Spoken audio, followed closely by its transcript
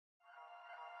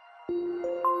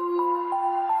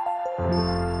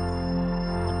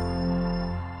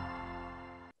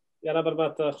Yana bir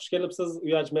marta xush kelibsiz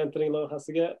UYAJ Mentoring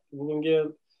loyihasiga. Bugungi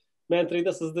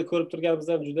mentoringda sizni ko'rib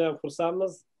turganimizdan juda ham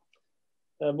xursandmiz.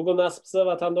 Bugun nasibsa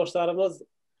vatandoshlarimiz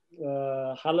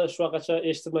hali shunaqacha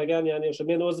eshitmagan, ya'ni o'sha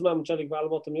men o'zim ham unchalik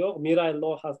ma'lumotim yo'q. MIRAI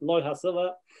loyihasi va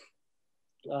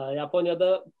Yaponiyada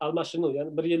Almashinuvi,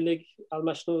 ya'ni 1 yillik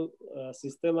Almashinuvi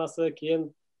sistemasi, keyin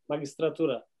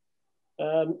magistratura.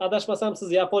 Adashmasam siz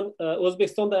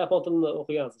O'zbekistonda yapon tilini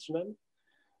o'qigansiz, shundaymi?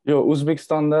 Yo'q,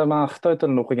 O'zbekistonda men Xitoy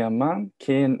tilini o'qiganman.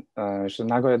 Keyin o'sha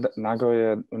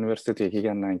Nagoya universitetiga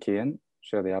kelgandan keyin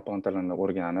o'sha yerda yapon tilini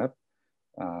o'rganib,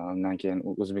 undan keyin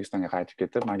O'zbekistonga qaytib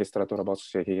ketib, magistratura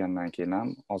bosqichiga kelgandan keyin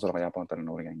ham ozroq yapon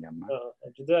tilini o'rganganman.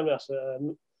 Juda ham yaxshi.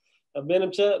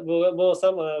 Menimcha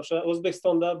bo'lsam o'sha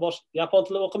O'zbekistonda yapon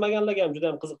tilini o'qimaganlarga ham juda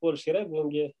ham qiziq bo'lishi kerak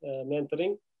bugungi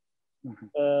mentoring.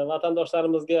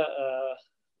 Vatandoshlarimizga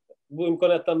bu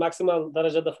imkoniyatdan maksimal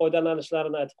darajada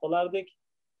foydalanishlarini aytib qolardik.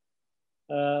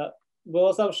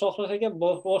 Bo'lsam Shoxrux aka,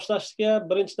 boshlashga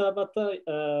birinchi navbatda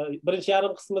birinchi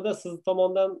yarim qismida siz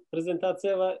tomonidan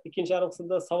prezentatsiya va ikkinchi yarim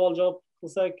qismida savol javob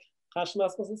qilsak qarshi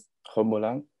emasmisiz? Xo'p,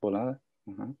 bo'ladi.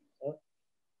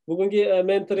 Bugungi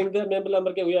mentoringda men bilan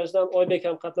birga UYAJdan Oybek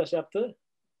ham qatnashyapti.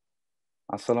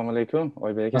 Assalomu alaykum,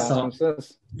 Oybek aka, yaxshimisiz?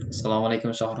 Assalomu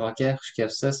alaykum Shoxrux aka, xush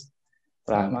kelibsiz.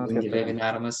 Rahmat. Bugungi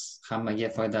vebinarimiz hammaga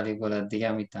foydali bo'ladi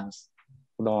degan umiddamiz.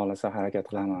 Xudo xolasa harakat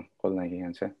qilaman qo'ldan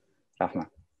kelgancha. Rahmat.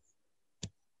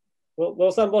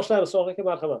 Bo'lsam boshlaymiz, Shoxrux aka,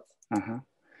 marhamat.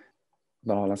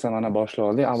 Xudo xolasa mana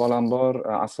boshladik. Avvalambor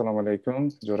assalomu alaykum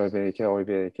Jurabek aka,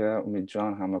 Oybek aka,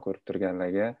 Umidjon, hamma ko'rib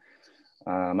turganlarga.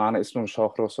 Meni ismim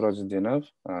Shoxrux Sirojiddinov.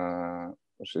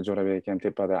 O'sha Jurabek akam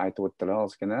tepada aytib o'tdilar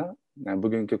ozgina.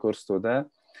 Bugungi ko'rsatuvda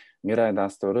MIRAI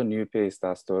dasturi, NUPACE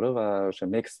dasturi va o'sha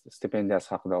MEXT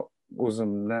stipendiyasi haqida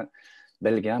o'zimni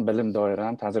bilgan bilim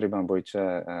doiram, tajribam bo'yicha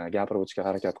gapirib o'tishga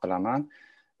harakat qilaman.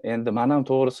 Endi men ham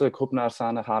to'g'risi ko'p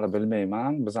narsani hali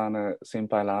bilmayman. Bizani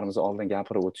senpaylarimiz oldin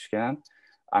gapirib o'tishgan.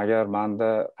 Agar menda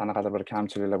qanaqadir bir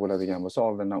kamchiliklar bo'ladigan bo'lsa,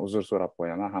 oldindan uzr so'rab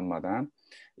qo'yaman hammadan.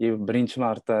 Birinchi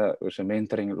marta o'sha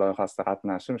mentoring loyihasida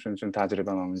qatnashdim, shuning uchun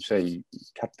tajribam uncha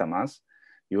katta emas.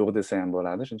 Yo'q desa ham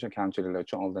bo'ladi. Shuning uchun kamchiliklar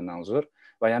uchun oldindan uzr.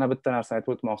 Va yana bitta narsa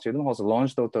aytib o'tmoqchi edim. Hozir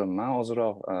launchda o'tiribman.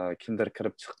 Hozirroq kimdir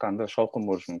kirib chiqqanda shovqin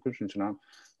bo'lishi mumkin. Shuning uchun ham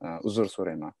uzr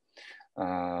so'rayman.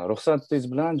 Ruxsatingiz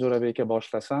bilan Jurabek aka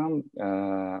boshlasam,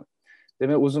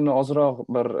 demak o'zimni ozroq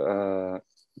bir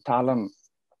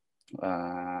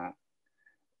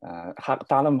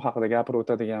ta'lim haqida gapirib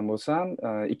o'tadigan bo'lsam,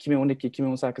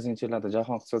 2012-2018 yillarda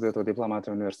Jahon iqtisodiyot va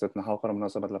diplomatiya universitetining xalqaro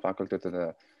munosabatlar fakultetida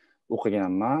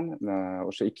o'qiganman.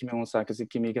 O'sha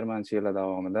 2018-2020 yillar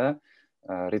davomida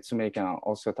Ritsumekan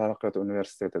Osiyo taraqqiyot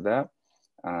universitetida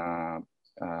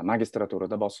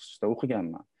magistraturada bosqichda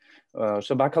o'qiganman.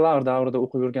 O'sha bakalavr davrida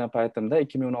o'qib yurgan paytimda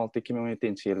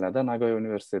 2016-2017 yillarda Nagoya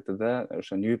universitetida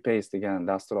o'sha NUPACE degan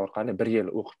dastur orqali 1 yil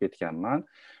o'qib ketganman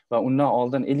va undan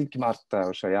oldin ilk marta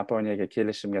o'sha Yaponiyaga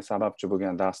kelishimga sababchi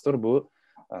bo'lgan dastur bu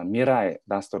MIRAI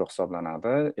dasturi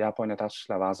hisoblanadi. Yaponiya Tashqi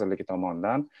ishlar vazirligi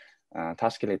tomonidan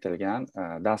tashkil etilgan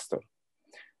dastur.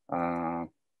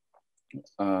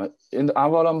 Endi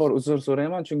avvalambor uzr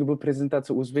so'rayman, chunki bu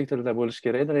prezentatsiya o'zbek tilida bo'lishi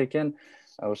kerak edi, lekin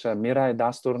o'sha MIRAI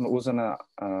dasturini o'zini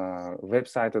veb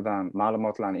saytidan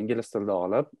ma'lumotlarni ingliz tilida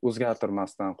olib,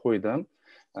 o'zgartirmasdan qo'ydim.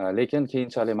 Lekin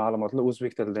keyinchalik ma'lumotlar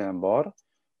o'zbek tilida ham bor.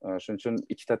 Shuning uchun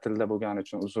ikkita tilda bo'lgani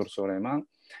uchun uzr so'rayman.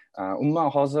 Umuman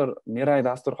hozir MIRAI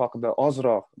dasturi haqida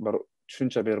ozroq bir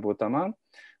tushuncha berib o'taman.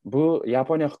 Bu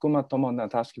Yaponiya hukumat tomonidan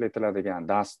tashkil etiladigan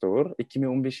dastur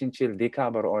 2015-yil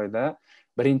dekabr oyida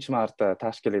birinchi marta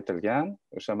tashkil etilgan.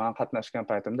 O'sha men qatnashgan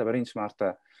paytimda birinchi marta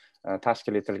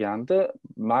tashkil etilgandi.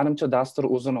 Menimcha dastur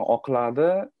o'zini oqladi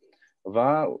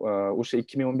va o'sha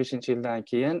 2015-yildan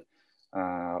keyin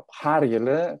har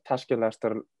yili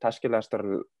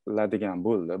tashkillashtiriladigan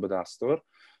bo'ldi bu dastur.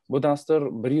 Bu dastur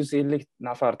 150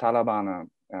 nafar talabani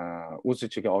o'z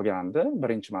ichiga olgandi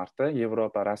birinchi marta.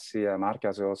 Yevropa, Rossiya,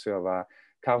 Markaziy Osiyo va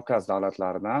Kavkaz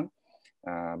davlatlaridan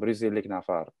 150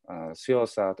 nafar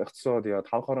siyosat, iqtisodiyot,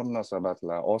 xalqaro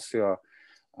munosabatlar, Osiyo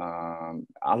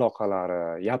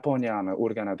aloqalari, Yaponiyani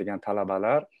o'rganadigan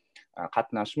talabalar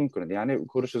qatnashishi mumkin edi. Ya'ni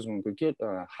ko'rishingiz mumkinki,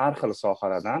 har xil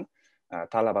sohalardan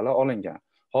talabalar olingan.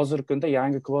 Hozirgi kunda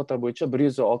yangi kvota bo'yicha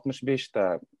 165 ta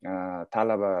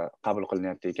talaba qabul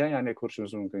qilinyapti ekan. Ya'ni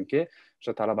ko'rishingiz mumkinki,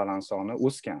 o'sha talabalar soni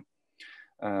o'sgan.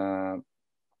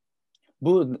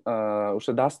 Bu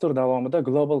o'sha dastur davomida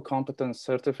Global Competence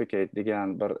Certificate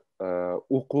degan bir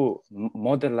o'quv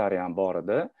modellari ham bor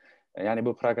edi. Ya'ni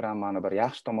bu programmani bir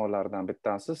yaxshi tomonlaridan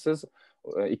bittasi, siz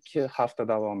 2 hafta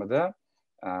davomida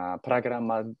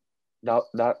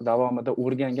davomida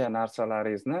o'rgangan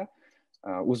narsalaringizni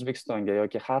O'zbekistonga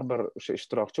yoki har bir o'sha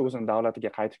ishtirokchi o'zini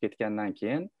davlatiga qaytib ketgandan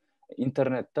keyin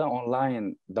internetda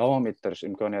onlayn davom ettirish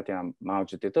imkoniyati ham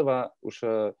mavjud edi va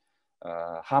o'sha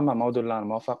hamma modullarni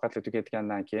muvaffaqiyatli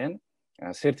tugatgandan keyin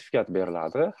sertifikat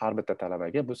beriladi har bitta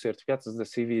talabaga. Bu sertifikat sizda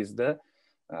CV'ingizda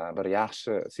bir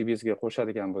yaxshi CV'ingizga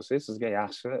qo'shadigan bo'lsangiz, sizga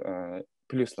yaxshi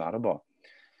plyuslari bor.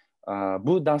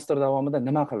 Bu dastur davomida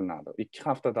nima qilinadi? 2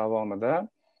 hafta davomida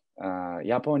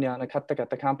Yaponiyani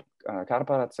katta-katta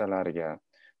korporatsiyalariga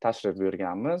tashrif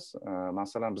buyurganmiz.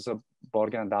 Masalan, biz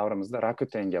borgan davrimizda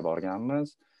Rakutenga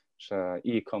borganmiz. O'sha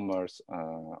e-commerce,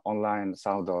 onlayn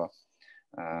savdo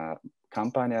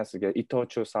kompaniyasiga,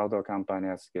 Itochu savdo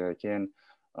kompaniyasiga, keyin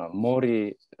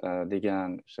Mori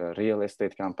degan o'sha real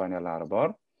estate kompaniyalari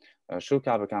bor. Shu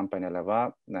kabi kompaniyalar va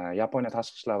Yaponiya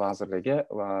Tashqi ishlar vazirligi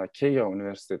va Keio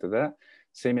universitetida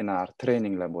seminar,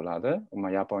 treninglar bo'ladi.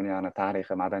 Umuman Yaponiyani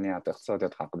tarixi, madaniyati,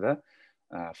 iqtisodiyoti haqida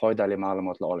foydali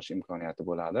ma'lumotlar olish imkoniyati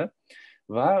bo'ladi.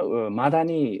 Va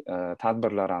madaniy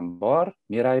tadbirlar ham bor.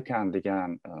 MIRAI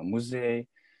degan muzey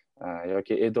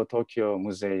yoki Edo Tokyo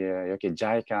muzeyi yoki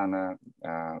JICAni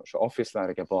o'sha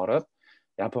ofislariga borib,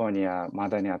 Yaponiya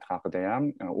madaniyati haqida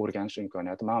ham o'rganish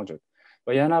imkoniyati mavjud.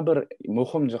 Va yana bir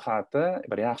muhim jihati,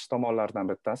 bir yaxshi tomonlardan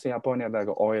bittasi,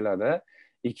 Yaponiyadagi oilada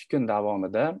 2 kun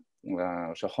davomida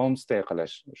o'sha homestay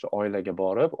qilish, o'sha oilaga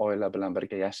borib, oila bilan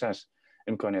birga yashash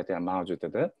imkoniyati ham mavjud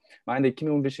edi. Men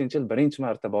 2015-yil birinchi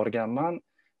marta borganman.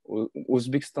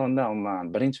 O'zbekistondan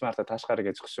umuman birinchi marta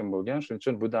tashqariga chiqishim bo'lgan. Shuning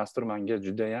uchun bu dastur menga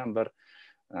juda ham bir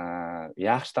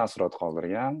yaxshi taassurot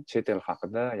qoldirgan. Chet el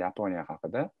haqida, Yaponiya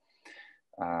haqida.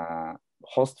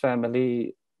 Host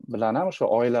family bilan ham, o'sha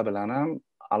oila bilan ham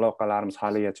aloqalarimiz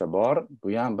haligacha bor.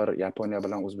 Bu ham bir Yaponiya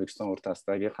bilan O'zbekiston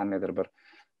o'rtasidagi qandaydir bir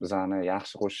bizani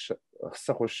yaxshi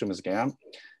hissa qo'shishimizga ham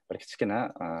bir kichkina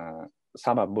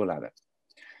sabab bo'ladi.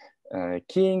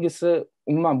 Keyingisi,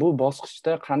 umuman bu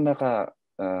bosqichda qanaqa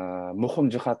muhim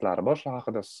jihatlari bor, shu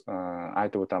haqida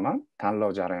aytib o'taman,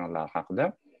 tanlov jarayonlari haqida.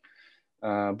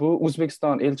 Bu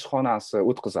O'zbekiston elchixonasi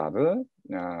o'tkazadi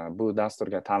bu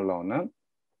dasturga tanlovni.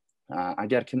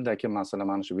 Agar kimda kim masalan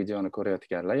mana shu videoni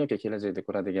ko'rayotganlar yoki kelajakda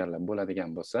ko'radiganlar bo'ladigan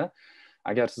bo'lsa,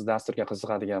 agar siz dasturga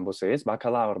qiziqadigan bo'lsangiz,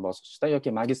 bakalavr bosqichida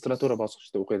yoki magistratura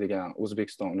bosqichida o'qiydigan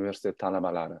O'zbekiston universitet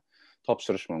talabalari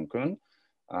topshirish mumkin.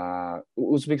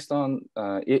 O'zbekiston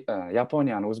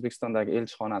Yaponiyani O'zbekistondagi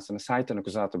elchixonasini saytini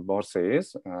kuzatib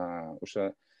borsangiz, o'sha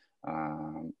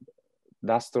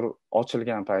dastur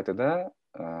ochilgan paytida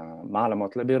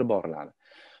ma'lumotlar berib boriladi.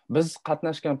 Biz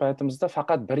qatnashgan paytimizda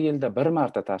faqat 1 yilda 1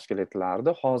 marta tashkil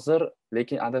etilardi. Hozir,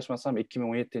 lekin adashmasam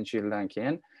 2017-yildan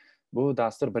keyin bu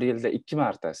dastur 1 yilda 2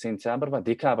 marta, sentyabr va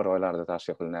dekabr oylarida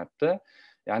tashkil qilinyapti.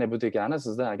 Ya'ni bu degani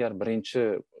sizda agar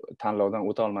birinchi tanlovdan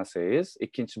o'ta olmasangiz,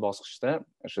 ikkinchi bosqichda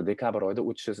o'sha dekabr oyida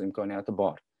o'tishingiz imkoniyati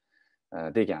bor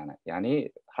degani. Ya'ni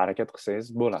harakat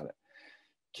qilsangiz bo'ladi.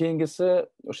 Keyingisi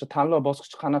o'sha tanlov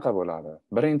bosqichi qanaqa bo'ladi?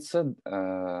 Birinchisi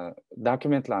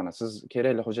dokumentlarni, siz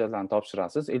kerakli hujjatlarni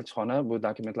topshirasiz, elchixona bu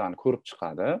dokumentlarni ko'rib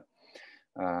chiqadi.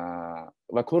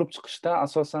 Va ko'rib chiqishda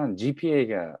asosan GPA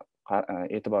ga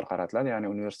e'tibor qaratiladi,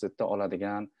 ya'ni universitetda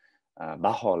oladigan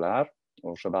baholar,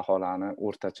 o'sha baholarni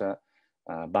o'rtacha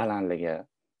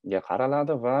balandligiga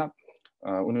qaraladi va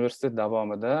universitet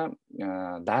davomida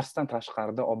darsdan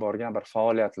tashqarida olib borgan bir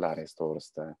faoliyatlaringiz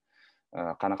to'g'risida,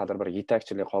 qanaqadir bir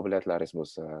yetakchilik qobiliyatlaringiz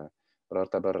bo'lsa,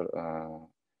 birorta bir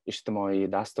ijtimoiy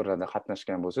dasturlarda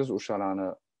qatnashgan bo'lsangiz, o'shalarni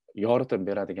yoritib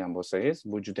beradigan bo'lsangiz,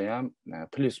 bu juda ham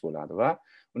plyus bo'ladi va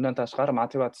undan tashqari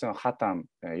motivatsion xat ham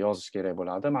yozish kerak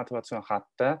bo'ladi. Motivatsion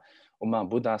xatda umuman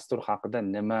bu dastur haqida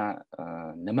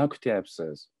nima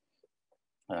kutyapsiz?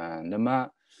 Nima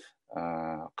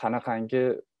qanaqangi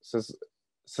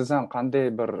siz ham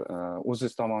qanday bir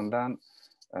o'zingiz tomonidan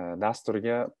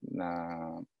dasturga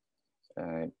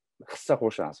hissa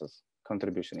qo'shasiz,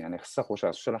 contribution, ya'ni hissa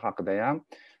qo'shasiz. Shular haqida ham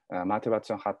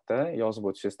motivatsion xatda yozib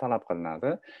o'tishingiz talab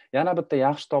qilinadi. Yana bitta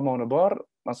yaxshi tomoni bor.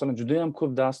 Masalan, juda ham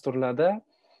ko'p dasturlarda,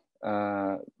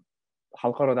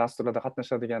 xalqaro dasturlarda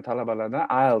qatnashadigan talabalardan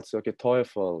IELTS yoki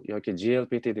TOEFL yoki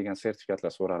GLPT degan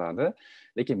sertifikatlar so'raladi.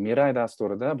 Lekin MIRAI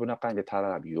dasturida bunaqangi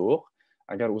talab yo'q.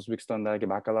 Agar O'zbekistondagi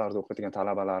bakalavr o'qiydigan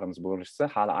talabalarimiz bo'lishsa,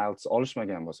 hali IELTS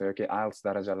olishmagan bo'lsa yoki IELTS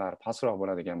darajalari pastroq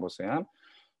bo'ladigan bo'lsa ham,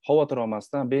 xavotir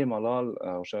olmasdan bemalol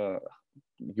o'sha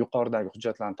yuqoridagi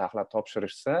hujjatlarni tahlil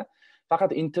topshirishsa,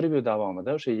 faqat intervyu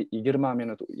davomida o'sha 20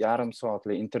 minut, yarim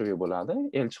soatlik intervyu bo'ladi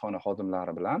elchixona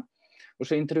xodimlari bilan.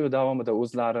 O'sha intervyu davomida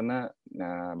o'zlarini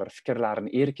bir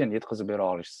fikrlarini erkin yetkazib bera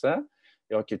olishsa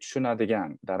yoki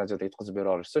tushunadigan darajada yetkazib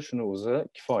bera olishsa, shuni o'zi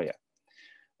kifoya.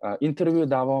 Intervyu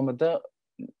davomida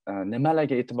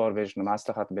nimalarga e'tibor berishni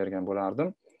maslahat bergan bo'lardim.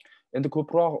 Endi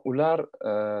ko'proq ular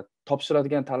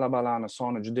topshiradigan talabalarning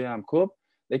soni juda ham ko'p,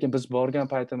 lekin biz borgan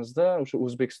paytimizda o'sha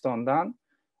O'zbekistondan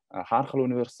har xil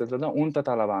universitetlardan 10 ta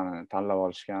talabani tanlab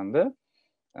olishgandi.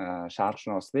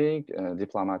 Sharqshunoslik,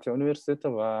 diplomatiya universiteti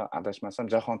va adashmasam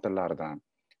jahon tillaridan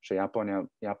o'sha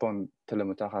yapon tili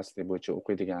mutaxassisligi bo'yicha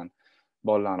o'qiydigan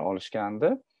bolalarni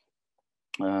olishgandi.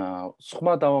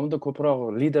 Suhbat davomida ko'proq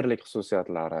liderlik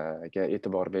xususiyatlariga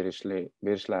e'tibor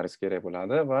berishlaringiz kerak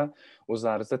bo'ladi va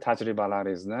o'zlaringizda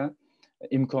tajribalaringizni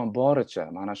imkon boricha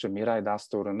mana shu MIRAI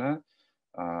dasturini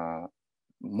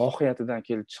mohiyatidan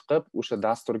kelib chiqib, o'sha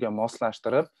dasturga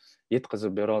moslashtirib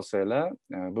yetkazib bera olsanglar,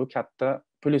 bu katta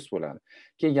plyus bo'ladi.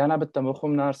 Keyin yana bitta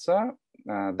muhim narsa,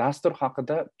 dastur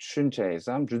haqida tushunchaningiz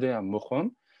ham juda ham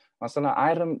muhim. Masalan,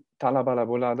 ayrim talabalar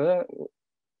bo'ladi,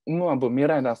 umuman bu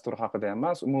MIRAI dasturi haqida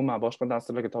emas, umuman boshqa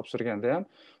dasturlarga topshirganda ham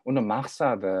uni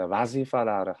maqsadi,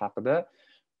 vazifalari haqida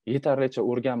yetarlicha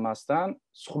o'rganmasdan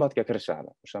suhbatga kirishadi.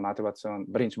 O'sha motivatsion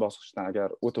birinchi bosqichdan agar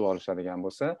o'tib olishadigan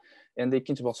bo'lsa, endi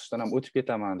ikkinchi bosqichdan ham o'tib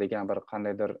ketaman degan bir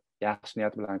qandaydir yaxshi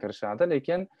niyat bilan kirishadi,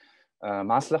 lekin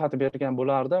maslahat bergan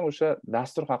bo'lardim, o'sha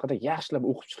dastur haqida yaxshilab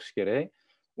o'qib chiqish kerak.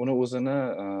 Uni o'zini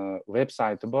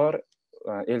veb-sayti bor,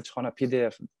 elchixona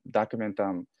PDF dokument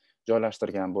ham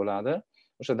joylashtirgan bo'ladi.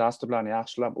 O'sha dasturlarni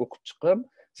yaxshilab o'qib chiqib,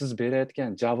 siz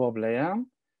berayotgan javoblar ham,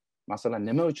 masalan,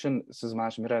 nima uchun siz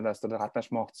mana shu MIRAI dasturida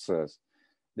qatnashmoqchisiz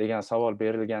degan savol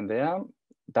berilganda ham,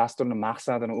 dasturning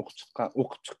maqsadini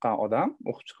o'qib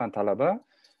chiqqan talaba,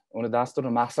 uni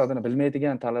dasturning maqsadini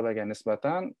bilmaydigan talabaga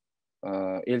nisbatan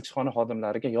elchixona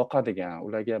xodimlariga yoqadigan,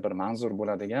 ularga bir manzur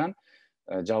bo'ladigan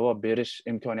javob berish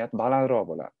imkoniyati balandroq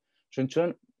bo'ladi. Shuning uchun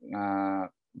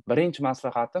birinchi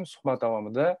maslahatim, suhbat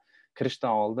davomida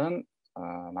kirishdan oldin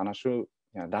mana shu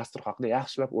dastur haqida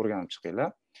yaxshilab o'rganib chiqinglar.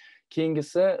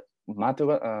 Keyingisi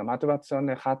motivatsion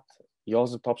xat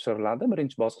yozib topshiriladi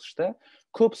birinchi bosqichda.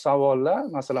 Ko'p savollar,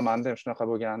 masalan, menda ham shunaqa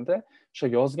bo'lganda, o'sha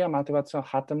yozgan motivatsion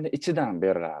xatimni ichidan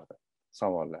berilardi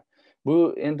savollar. Bu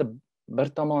endi bir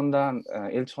tomondan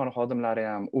elchixona xodimlari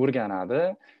ham o'rganadi.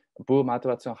 Bu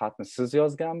motivatsion xatni siz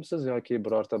yozganmisiz yoki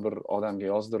birorta bir odamga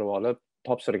yozdirib olib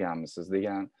topshirganmisiz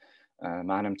degan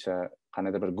menimcha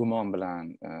qanday bir gumon bilan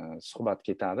suhbat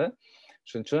ketadi.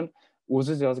 Shuning uchun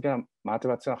o'ziz yozgan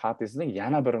motivatsion xatingizni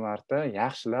yana bir marta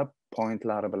yaxshilab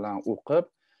pointlari bilan o'qib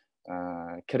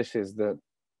kirishingizni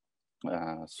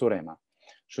so'rayman.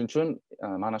 Shuning uchun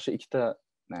mana shu ikkita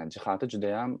jihati juda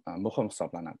ham muhim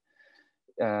hisoblanadi.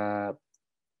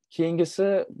 Keyingisi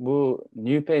bu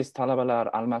NUPACE talabalar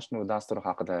almashinuvi dasturi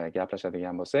haqida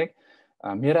gaplashadigan bo'lsak,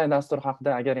 MIRAI dasturi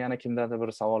haqida agar yana kimdadir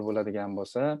bir savol bo'ladigan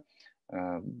bo'lsa,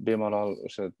 bemalol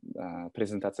o'sha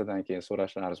prezentatsiyadan keyin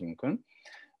so'rashlaringiz mumkin.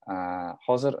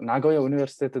 Hozir Nagoya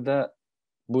universitetida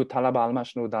bu talaba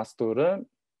almashinuvi dasturi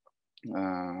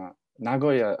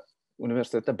Nagoya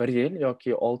universitetida 1 yil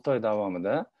yoki 6 oy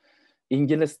davomida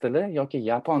ingliz tili yoki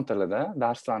yapon tilida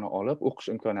darslarni olib o'qish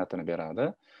imkoniyatini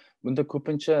beradi. Bunda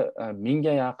ko'pincha 1000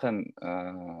 ga yaqin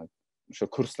o'sha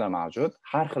kurslar mavjud,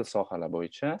 har xil sohalar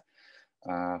bo'yicha.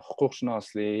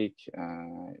 Huquqshunoslik,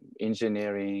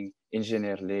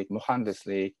 injenerlik,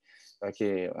 muhandislik yoki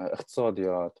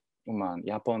iqtisodiyot, umuman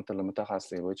yapon tili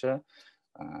mutaxassisligi bo'yicha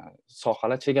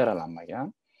sohalar chegaralanmagan.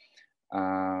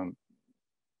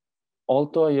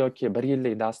 6 oy yoki 1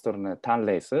 yillik dasturni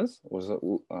tanlaysiz,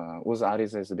 o'z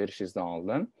arizangizni berishingizdan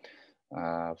oldin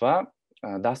va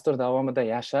dastur davomida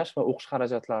yashash va o'qish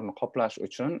xarajatlarini qoplash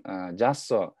uchun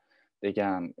JASSO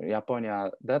degan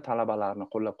Yaponiyada talabalarni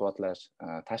qo'llab-quvvatlash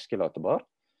tashkiloti bor.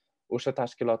 O'sha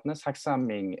tashkilotning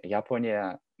 80,000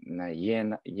 Yaponiya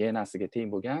yenasiga teng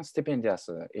bo'lgan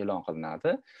stipendiyasi e'lon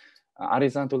qilinadi.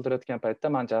 Arizani to'ldirayotgan paytda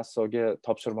men JASSOga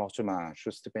topshirmoqchiman, shu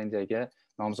stipendiyaga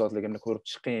nomzodligimni ko'rib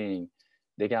chiqing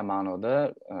degan ma'noda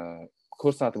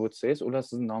ko'rsatib o'tsangiz, ular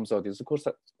sizning nomzodingizni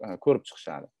ko'rib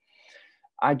chiqishadi.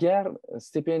 Agar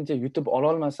stipendiya yutib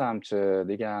ololmasamchi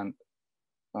degan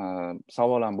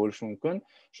savol ham bo'lishi mumkin.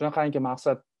 Shunaqangi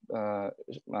maqsad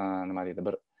nima deydi,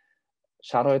 bir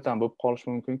sharoit ham bo'lib qolishi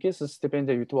mumkinki, siz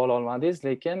stipendiya yutib ola olmadingiz,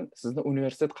 lekin sizni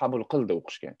universitet qabul qildi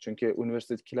o'qishga. Chunki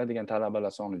universitetga keladigan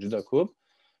talabalar soni juda ko'p.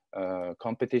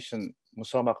 Competition,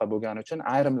 musobaqa bo'lgani uchun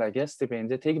ayrimlarga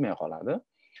stipendiya tegmay qoladi.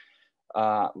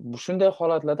 Shunday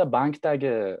holatlarda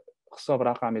bankdagi hisob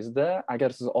raqamingizda agar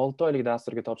siz 6 oylik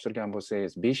dasturga topshirgan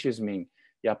bo'lsangiz, 500,000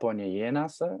 Yaponiya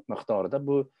yenasi miqdorida,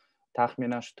 bu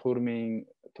taxminan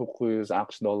 4,900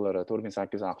 AQSh dollari,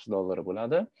 4,800 AQSh dollari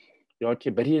bo'ladi.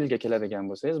 Yoki 1 yilga keladigan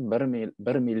bo'lsangiz,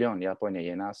 1 million Yaponiya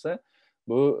yenasi,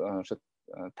 bu o'sha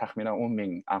taxminan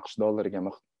 10,000 AQSh dollariga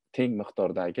teng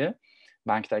miqdordagi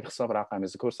bankdagi hisob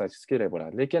raqamingizni ko'rsatishingiz kerak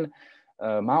bo'ladi. Lekin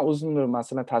men o'zimni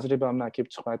masalan tajribamdan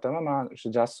kelib chiqib aytaman, men o'sha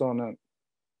JASSOni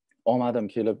omadim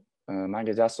kelib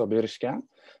menga jasso berishgan.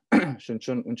 Shuning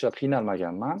uchun uncha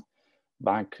qiynalmaganman.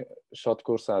 Bank shot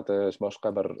ko'rsatish, boshqa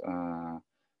bir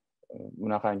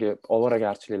bunaqangi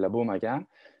ovoragarchiliklar bo'lmagan.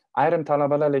 Ayrim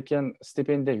talabalar lekin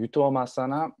stipendiya yutib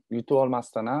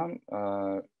olmasdan ham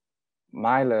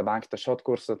mayli bankda shot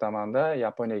ko'rsataman-da,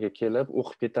 Yaponiyaga kelib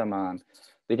o'qib ketaman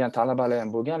degan talabalar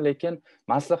ham bo'lgan, lekin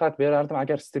maslahat berardim,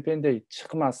 agar stipendiya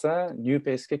chiqmasa,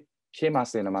 NUPACE ga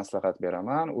kelmaslikni maslahat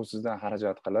beraman. U sizdan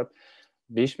xarajat qilib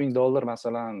 $5000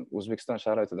 masalan O'zbekiston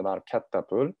sharoitida baribir katta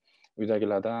pul.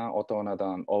 Uydagilardan,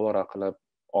 ota-onadan ovora qilib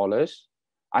olish.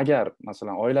 Agar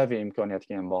masalan oilaviy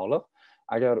imkoniyatga ham bog'liq,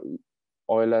 agar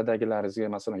oiladagilaringizga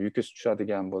masalan yukingiz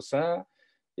tushadigan bo'lsa,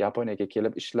 Yaponiyaga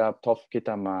kelib ishlab topib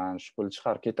ketaman, shu pulni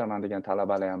chiqarib ketaman degan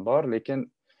talabalar ham bor, lekin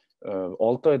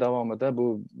 6 oy davomida bu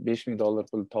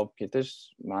 $5000 pul topib ketish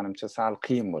menimcha sal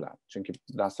qiyin bo'ladi. Chunki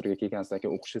dasturga kelganingizdan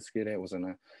keyin o'qishingiz kerak,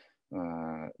 o'zini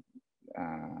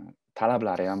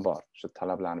talablari ham bor. Shu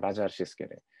talablarni bajarishingiz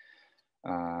kerak.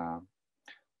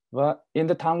 Va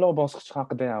endi tanlov bosqichi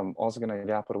haqida ham ozgina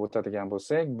gapirib o'tadigan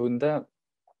bo'lsak, bunda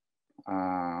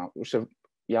o'sha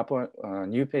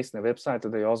NUPACE web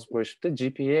saytida yozib qo'yishibdi,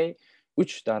 GPA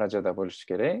 3 darajada bo'lishi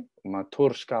kerak.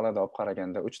 4 shkalada olib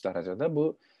qaraganda 3 darajada. Bu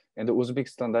endi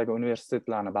O'zbekistondagi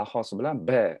universitetlarning bahosi bilan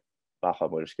B baho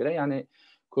bo'lishi kerak. Ya'ni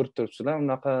ko'rib turibsizlar,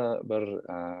 unaqa bir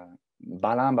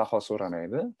baland baho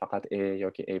so'ramaydi, faqat A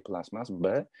yoki A+ emas,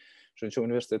 B. Shuning uchun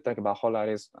universitetdagi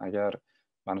baholaringiz agar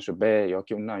mana shu B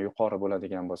yoki undan yuqori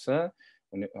bo'ladigan bo'lsa,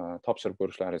 topshirib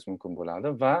ko'rishlaringiz mumkin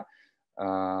bo'ladi va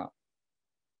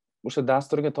o'sha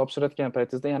dasturga topshirayotgan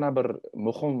paytingizda yana bir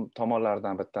muhim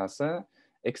tomonlardan bittasi,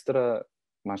 ekstra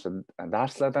mana shu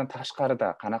darslardan tashqarida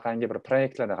qanaqangi bir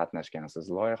proyektlarda qatnashgansiz,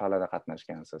 loyihalarda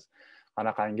qatnashgansiz,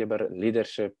 qanaqangi bir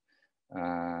leadership,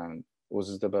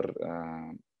 o'zingizda bir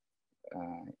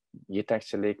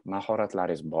yetakchilik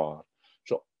mahoratlaringiz bor.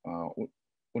 Shu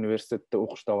universitetda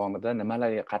o'qish davomida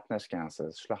nimalarga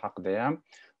qatnashgansiz, shular haqida ham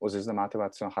o'zingizning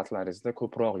motivatsion xatlaringizda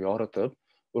ko'proq yoritib,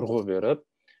 urg'u berib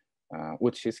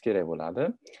o'tishingiz kerak bo'ladi.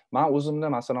 Men o'zimni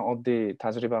masalan oddiy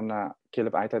tajribamdan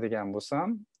kelib aytadigan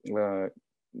bo'lsam,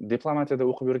 diplomatiyada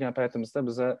o'qib yurgan paytimizda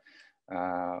biza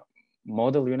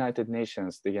Model United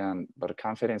Nations degan bir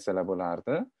konferensiyalar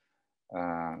bo'lardi.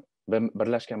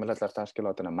 Birlashgan Millatlar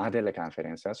Tashkilotining modeli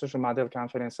konferensiyasi. Shu model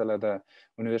konferensiyalarda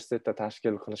universitetda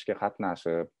tashkil qilishga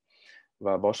qatnashib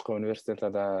va boshqa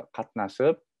universitetlarda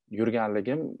qatnashib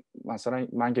yurganligim masalan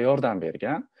menga yordam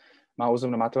bergan. Men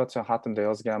o'zimni motivatsion xatimda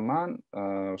yozganman.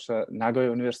 O'sha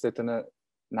Nagoya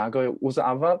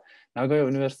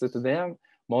universitetida ham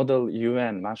Model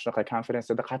UN mana shunaqa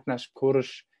konferensiyada qatnashib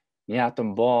ko'rish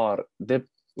niyatim bor deb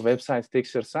veb-sayt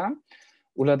tekshirsam,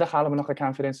 ularda hali bunaqa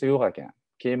konferensiya yo'q ekan.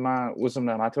 Keyin men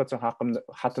o'zimning motivatsion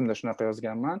xatimda shunaqa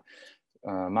yozganman.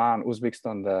 Men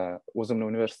O'zbekistonda o'zimning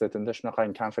universitetimda shunaqa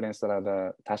konferensiyalarda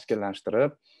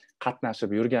tashkillashtirib,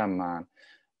 qatnashib yurganman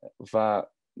va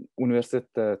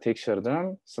universitetda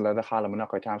tekshirdim, sizlarda hali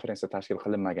bunaqa konferensiya tashkil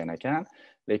qilinmagan ekan,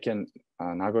 lekin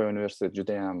Nagoya universiteti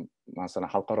juda ham masalan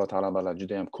xalqaro talabalar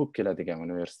juda ham ko'p keladigan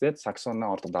universitet, 80 dan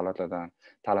ortiq davlatlardan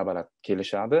talabalar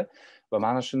kelishadi va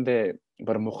mana shunday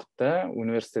bir muhitda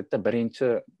universitetda birinchi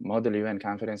Model UN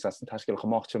konferensiyasini tashkil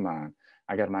qilmoqchiman.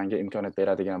 Agar menga imkoniyat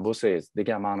beradigan bo'lsangiz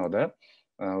degan ma'noda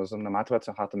o'zimning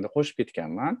motivatsion xatimda qo'shib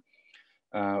ketganman.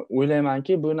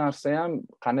 O'ylaymanki, bu narsa ham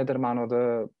qandaydir ma'noda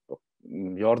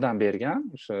yordam bergan,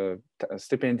 o'sha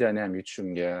stipendiyani ham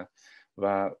yutishimga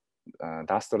va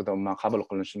dasturda umuman qabul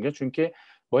qilinishimga, chunki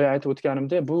boya aytib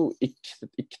o'tganimdek, bu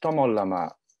ikki tomonlama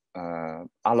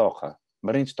aloqa.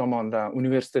 Birinchi tomondan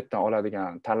universitetdan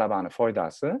oladigan talabani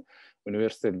foydasi,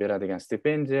 universitet beradigan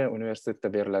stipendiya, universitetda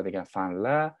beriladigan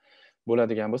fanlar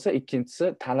bo'ladigan bo'lsa,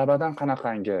 ikkinchisi talabadan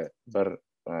qanaqangi bir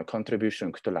contribution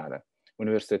kutiladi.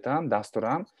 Universitet ham, dastur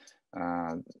ham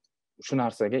shu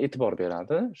narsaga e'tibor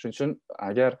beradi. Shuning uchun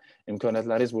agar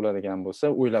imkoniyatlaringiz bo'ladigan bo'lsa,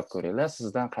 o'ylab ko'ringlar,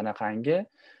 sizdan qanaqangi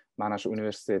mana shu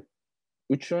universitet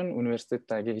uchun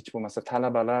universitetdagi hech bo'lmasa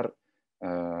talabalar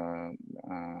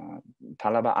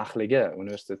talaba ahliga,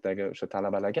 universitetdagi o'sha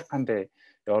talabalarga qanday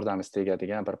yordamingiz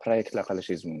tegadigan bir proyektlar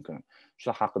qilishingiz mumkin.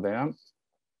 Shular haqida ham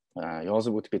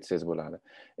yozib o'tib ketsangiz bo'ladi.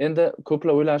 Endi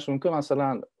ko'plar o'ylashi mumkin,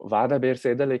 masalan, va'da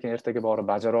bersaydi, lekin ertaga borib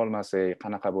bajara olmasak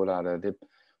qanaqa bo'ladi deb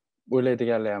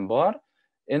o'ylaydiganlar ham bor.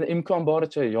 Endi imkon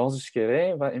boricha yozish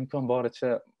kerak va imkon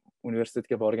boricha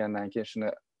universitetga borgandan keyin shuni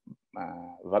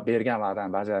bergan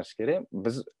va'dani bajarish kerak.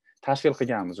 Biz tashkil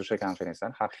qilganmiz o'sha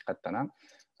konferensiyani, haqiqatdan ham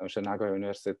o'sha Nagoya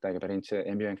universitetidagi birinchi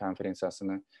MBN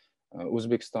konferensiyasini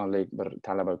o'zbekistonlik bir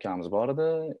talaba ukamiz bor edi,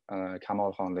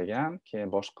 Kamolxon degan, keyin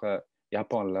boshqa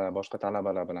yaponlar, boshqa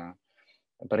talabalar bilan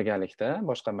birgalikda,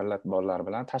 boshqa millat bolalari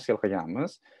bilan tashkil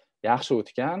qilganmiz yaxshi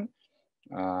o'tgan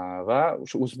va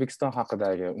o'sha O'zbekiston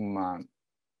haqidagi umuman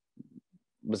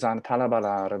bizani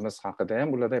talabalarimiz haqida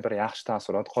ham ularda bir yaxshi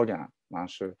taassurot qolgan. Mana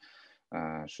shu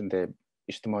shunday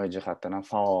ijtimoiy jihatdan ham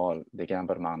faol degan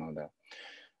bir ma'noda.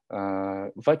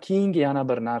 Va keyingi yana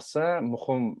bir narsa,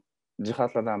 muhim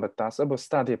jihatlardan bittasi bu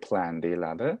study plan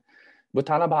deyiladi. Bu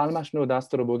talaba almashinuvi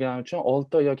dasturi bo'lgani uchun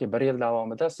 6 oy yoki 1 yil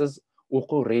davomida siz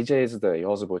o'quv rejangizni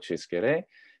yozib o'tishingiz kerak.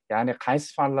 Ya'ni qaysi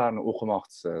fanlarni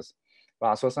o'qimoqchisiz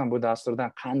va asosan bu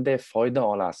dasturdan qanday foyda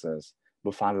olasiz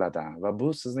bu fanlardan va bu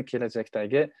sizni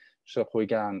kelajakdagi o'sha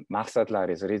qo'ygan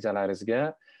maqsadlaringiz, rejalaringizga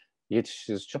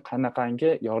yetishishingiz uchun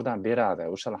qanaqangi yordam beradi,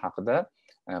 o'shalar haqida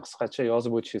qisqacha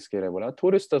yozib o'tishingiz kerak bo'ladi.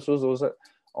 To'g'risida so'z o'zi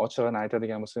ochig'ini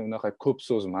aytadigan bo'lsam, unaqa ko'p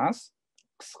so'z emas,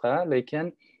 qisqa, lekin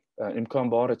imkon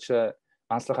boricha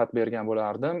maslahat bergan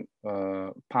bo'lardim.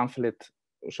 Pamflet,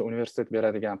 o'sha universitet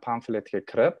beradigan pamfletga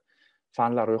kirib,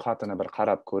 fanlar ro'yxatini bir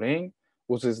qarab ko'ring.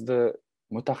 O'zingizni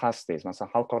mutaxassis,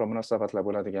 masalan, xalqaro munosabatlar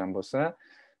bo'ladigan bo'lsa,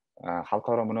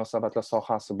 xalqaro munosabatlar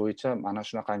sohasi bo'yicha mana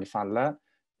shunaqangi fanlar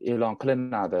e'lon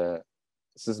qilinadi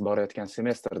siz borayotgan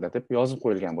semestrda deb yozib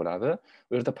qo'yilgan bo'ladi.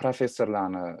 U yerda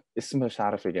professorlarni ismi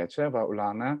sharifigacha va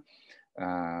ularni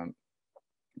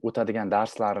o'tadigan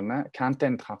darslarini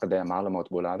kontent haqida ma'lumot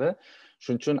bo'ladi.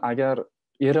 Shuning uchun agar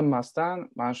erinmasdan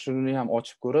mana shuni ham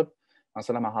ochib ko'rib,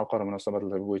 masalan, men xalqaro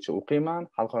munosabatlar bo'yicha o'qiyman,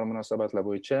 xalqaro munosabatlar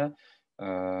bo'yicha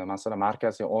masalan,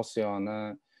 Markaziy Osiyoni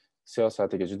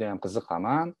siyosatiga juda ham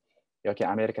qiziqaman yoki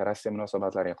Amerika Rossiya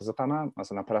munosabatlariga qiziqaman.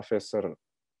 Masalan, professor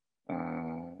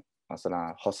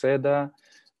masalan, Xoseda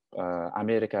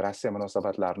Amerika Rossiya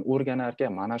munosabatlarini o'rganar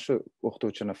ekan, mana shu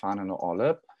o'qituvchini fanini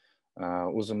olib,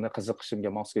 o'zimni qiziqishimga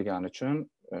mos kelgani uchun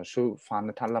shu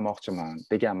fanni tanlamoqchiman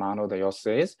degan ma'noda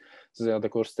yozsangiz, siz yerda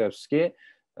ko'rsatyapsizki,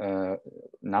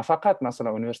 nafaqat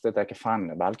masalan universitetdagi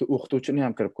fanni, balki o'qituvchini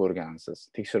ham kirib ko'rgansiz,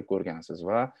 tekshirib ko'rgansiz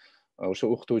va o'sha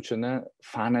o'qituvchini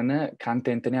fanini,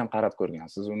 kontentini ham qarab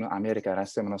ko'rgansiz. Uni Amerika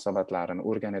Rossiya munosabatlarini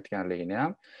o'rganayotganligini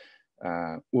ham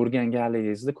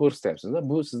o'rganganligingizni ko'rsatyapsiz.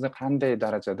 Bu sizni qanday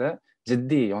darajada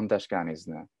jiddiy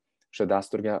yondashganingizni, o'sha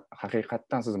dasturga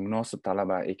haqiqatdan siz munosib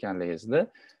talaba ekanligingizni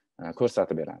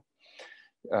ko'rsatib beradi.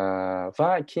 Va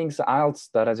keyingisi IELTS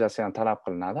darajasi ham talab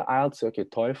qilinadi. IELTS yoki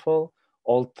TOEFL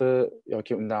 6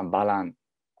 yoki undan baland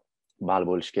ball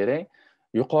bo'lishi kerak.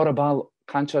 Yuqori ball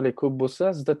qanchalik ko'p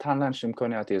bo'lsa, sizda tanlanish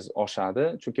imkoniyatingiz oshadi.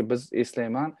 Chunki biz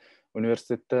eslayman,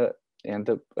 universitetda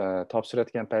endi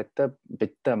topshirayotgan paytda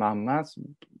bitta men emas,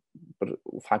 bir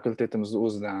fakultetimizni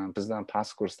o'zidan, bizdan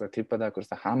past kursda, tepada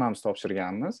kursda hammamiz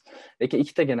topshirganmiz. Lekin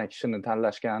ikkitagina kishini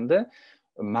tanlashganda,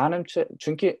 menimcha,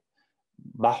 chunki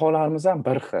baholarimiz ham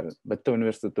bir xil. Bitta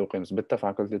universitetda o'qiymiz, bitta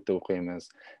fakultetda o'qiymiz.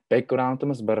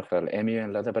 Backgroundimiz bir xil.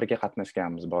 MUNlarda birga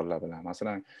qatnashganmiz bolalar bilan.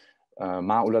 Masalan,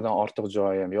 men ulardan ortiq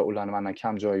joyim yo ularning mendan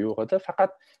kam joyi yo'q edi.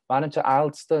 Faqat menimcha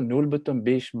IELTSda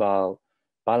 0.5 ball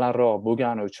balandroq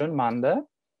bo'lgani uchun menda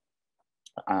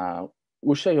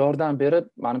o'sha yordam berib,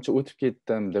 menimcha o'tib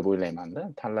ketdim deb o'ylayman-da,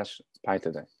 tanlash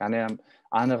paytida. Ya'ni ham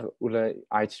aniq ular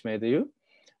aytishmaydi-yu.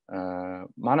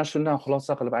 Mana shundan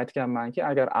xulosa qilib aytganmanki,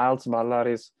 agar IELTS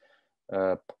ballaringiz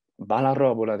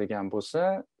balandroq bo'ladigan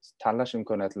bo'lsa, tanlash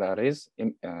imkoniyatlaringiz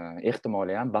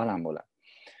ehtimoli ham baland bo'ladi.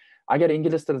 Agar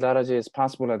ingliz tili darajangiz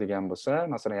past bo'ladigan bo'lsa,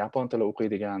 masalan, yapon tili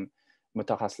o'qiydigan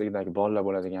mutaxassislikdagi bolalar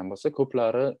bo'ladigan bo'lsa,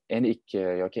 ko'plari N2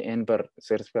 yoki N1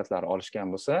 sertifikatlari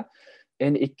olishgan bo'lsa,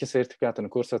 N2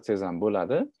 sertifikatini ko'rsatsangiz ham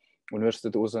bo'ladi.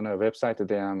 Universitet o'zini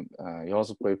veb-saytida ham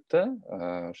yozib qo'yibdi.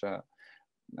 O'sha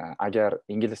agar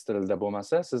ingliz tilida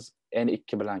bo'lmasa, siz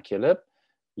N2 bilan kelib,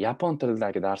 yapon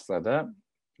tilidagi darslarda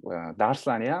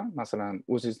darslarni ham, masalan,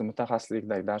 o'zingizning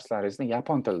mutaxassislikdagi darslaringizni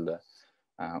yapon tilida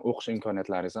o'qish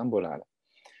imkoniyatlaringiz ham bo'ladi.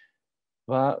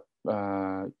 Va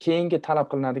keyingi talab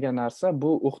qilinadigan narsa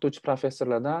bu o'qituvchi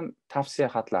professorlardan tavsiya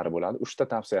xatlari bo'ladi. 3 ta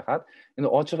tavsiya xat. Endi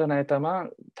ochig'ini aytaman,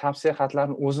 tavsiya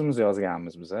xatlarini o'zimiz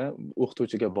yozganmiz biz.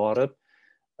 O'qituvchiga borib,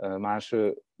 mana shu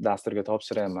dasturga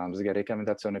topshiraman, bizga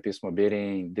rekomendatsiya pismo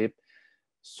bering deb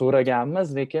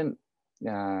so'raganmiz, lekin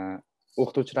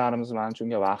o'qituvchilarimiz menimcha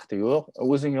unga vaqti yo'q.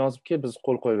 O'zing yozib kel, biz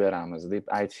qo'l qo'yib beramiz deb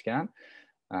aytishgan.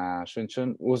 Shuning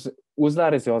uchun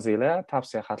o'zlaringiz yozinglar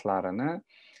tavsiya xatlarini.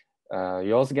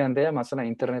 Yozganda ham masalan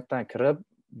internetdan kirib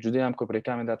juda ham ko'p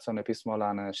rekomendatsiya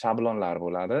pismolarni shablonlar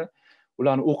bo'ladi.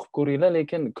 Ularni o'qib ko'ringlar,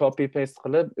 lekin copy paste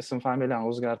qilib ism familiyani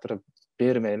o'zgartirib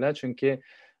bermanglar, chunki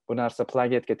bu narsa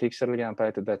plagiatga tekshirilgan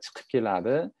paytida chiqib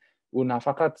keladi. U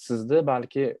nafaqat sizni,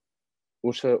 balki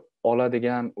o'sha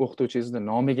oladigan o'qituvchingizning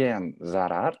nomiga ham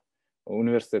zarar.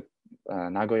 Universitet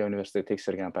Nagoya universiteti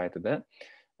tekshirgan paytida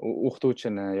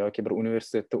o'qituvchini yoki bir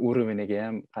universitetda uroviniga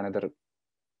ham qanaqadir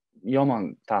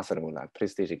yomon ta'sir bo'ladi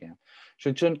prestijiga ham.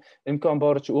 Shuning uchun imkon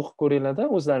boricha o'qib ko'ringlar-da,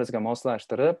 o'zlaringizga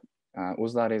moslashtirib,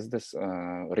 o'zlaringizni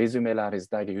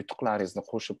rezyumelaringizdagi yutuqlaringizni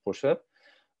qo'shib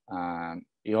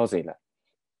yozinglar.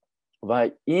 Va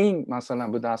eng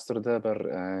masalan bu dasturda bir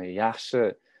yaxshi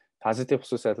pozitiv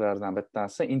xususiyatlardan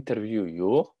bittasi intervyu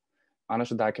yo'q. Mana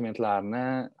shu dokumentlarni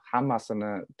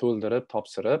hammasini to'ldirib,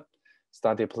 topshirib,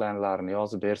 study planlarini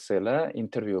yozib bersanglar,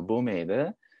 intervyu bo'lmaydi.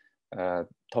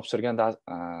 Topshirgan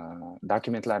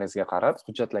dokumentlaringizga qarab,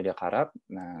 hujjatlarga qarab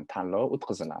tanlov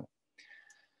o'tkaziladi.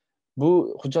 Bu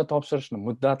hujjat topshirishni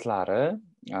muddatlari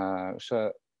o'sha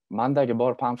mendagi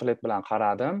bor pamflet bilan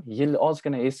qaradim. Yil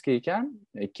ozgina eski ekan,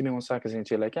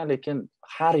 2018-yil ekan, lekin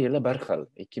har yili bir xil.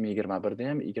 2021da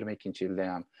ham, 22-yilda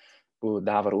ham bu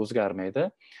davr o'zgarmaydi.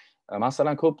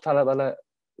 Masalan, ko'p talabalar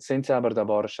sentyabrda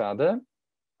borishadi.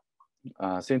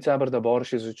 Sentyabrda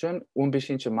borishingiz uchun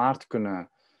 15-mart kuni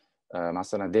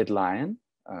masalan deadline,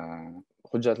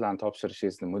 hujjatlarni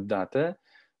topshirishingizni muddati,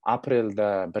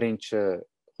 aprelda birinchi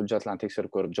hujjatlarni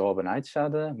tekshirib ko'rib javobini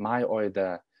aytishadi. May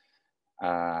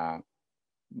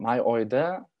oyida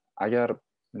agar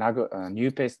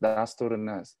NUPACE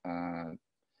dasturini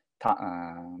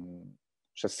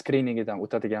o'sha screeningidan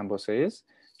o'tadigan bo'lsangiz,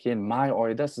 keyin may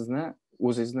oyida sizni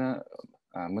o'zingizni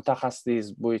mutaxassisligingiz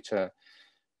bo'yicha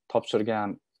topshirgan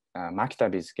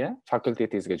maktabingizga,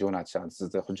 fakultetingizga jo'natishadi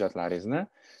sizni hujjatlaringizni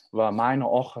va mayning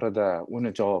oxirida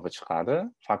uni javobi chiqadi.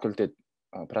 Fakultet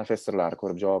professorlari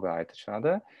ko'rib javob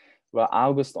aytishadi va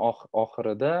avgust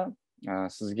oxirida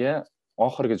sizga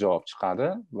oxirgi javob chiqadi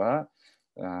va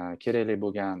kerakli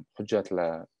bo'lgan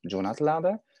hujjatlar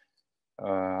jo'natiladi.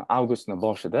 Avgustning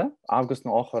boshida,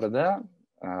 avgustning oxirida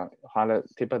hali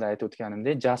tepada aytib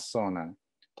o'tganimdek, jassoni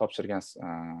topshirgan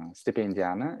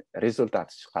stipendiyani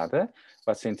rezultati chiqadi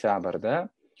va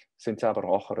sentyabr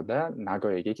oxirida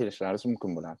Nagoyaga kelishlaringiz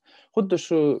mumkin bo'ladi. Xuddi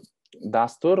shu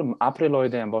dastur aprel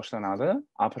oyida ham boshlanadi.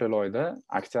 Aprel oyida,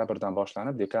 oktyabrdan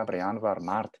boshlanib, dekabr, yanvar,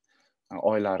 mart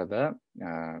oylarida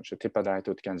o'sha tepada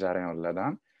aytib o'tgan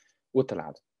jarayonlardan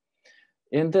o'tiladi.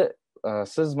 Endi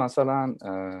siz masalan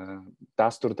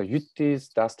dasturda yutdingiz,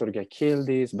 dasturga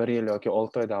keldingiz 1 yil yoki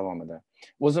 6 oy davomida.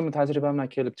 O'zimning tajribamdan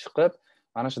kelib chiqib,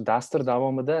 mana shu dastur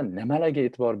davomida nimalarga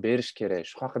e'tibor berish kerak?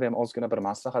 Shu haqida ham ozgina bir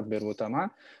maslahat berib o'taman.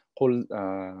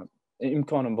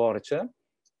 Imkonim boricha.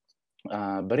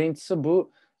 Birinchisi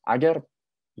bu, agar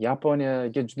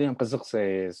Yaponiyaga juda ham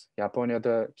qiziqsangiz,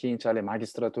 Yaponiyada keyinchalik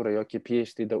magistratura yoki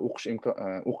PhD da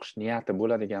o'qish niyati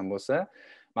bo'ladigan bo'lsa,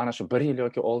 mana shu 1 yil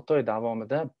yoki 6 oy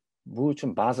davomida bu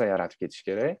uchun baza yaratib ketish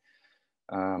kerak.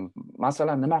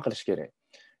 Masalan, nima qilish kerak?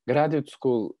 Graduate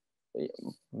school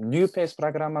NUPACE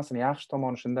programmasini yaxshi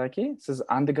tomoni shundaki, siz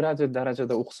undergraduate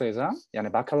darajada o'qisangiz ham, ya'ni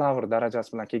bakalavr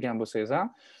darajasi bilan kelgan bo'lsangiz ham,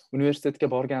 universitetga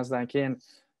borganingizdan keyin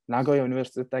Nagoya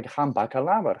universitetidagi ham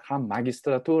bakalavr, ham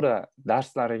magistratura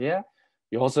darslariga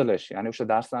yozilish, ya'ni o'sha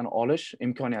darslarni olish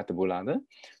imkoniyati bo'ladi.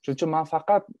 Shuning uchun men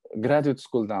faqat graduate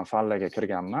schooldan fanlarga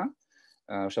kirganman.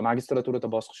 O'sha magistraturada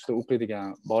bosqichda o'qiydigan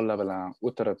bolalar bilan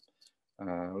o'tirib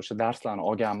o'sha darslarni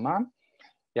olganman.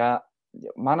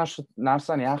 Mana shu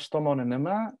narsani yaxshi tomoni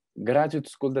nima? Graduate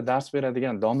schoolda dars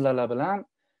beradigan domlalar bilan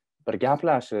bir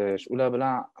gaplashish, ular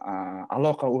bilan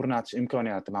aloqa o'rnatish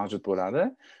imkoniyati mavjud bo'ladi.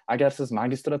 Agar siz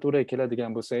magistraturaga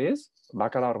keladigan bo'lsangiz,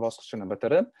 bakalavr bosqichini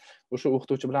bitirib, o'sha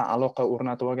o'qituvchi bilan aloqa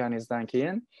o'rnatib olganingizdan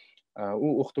keyin, u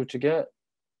o'qituvchiga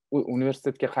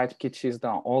universitetga qaytib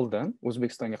ketishingizdan oldin,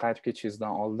 O'zbekistonga qaytib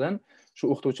ketishingizdan oldin shu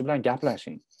o'qituvchi bilan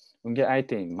gaplashing. Unga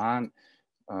ayting, men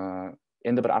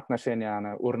endi bir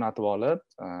отношенияni o'rnatib olib,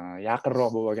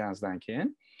 yaqinroq bo'lib olganingizdan keyin,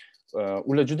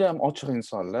 ular juda ham ochiq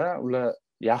insonlar, ular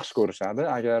yaxshi ko'rishadi.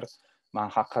 Agar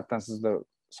men haqiqatan sizni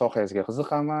sohangizga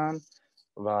qiziqaman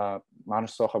va mana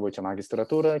shu soha bo'yicha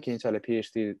magistratura, keyinchalik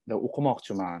PhD da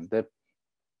o'qimoqchiman deb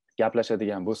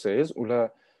gaplashadigan bo'lsangiz,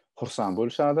 ular xursand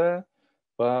bo'lishadi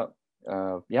va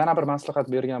yana bir maslahat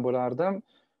bergan bo'lardim.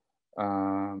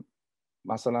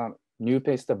 Masalan,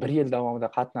 NUPACEda 1 yil davomida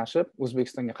qatnashib,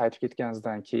 O'zbekistonga qaytib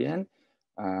ketganingizdan keyin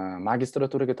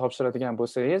magistraturaga topshiradigan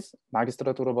bo'lsangiz,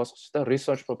 magistratura bosqichida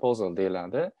research proposal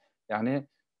deyiladi. Ya'ni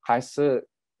qaysi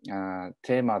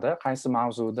temada, qaysi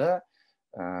mavzuda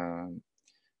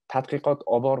tadqiqot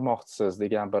olib bormoqchisiz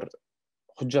degan bir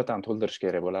hujjat ham to'ldirish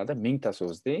kerak bo'ladi. 1000 ta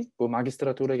so'zlik. Bu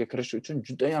magistraturaga kirish uchun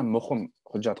juda ham muhim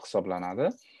hujjat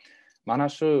hisoblanadi. Mana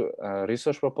shu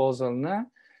research proposalni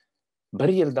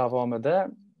 1 yil davomida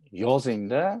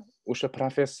yozingda, o'sha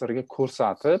professorga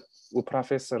ko'rsatib, u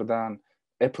professordan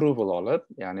approval olib,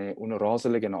 ya'ni uni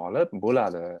roziligini olib,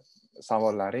 bo'ladi.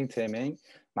 Savollaring, temang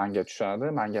menga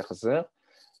tushadi, menga qiziq.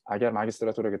 Agar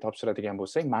magistraturaga topshiradigan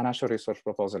bo'lsang, mana shu research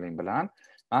proposaling bilan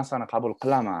men seni qabul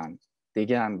qilaman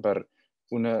degan bir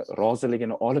uni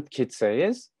roziligini olib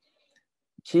ketsangiz,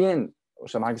 keyin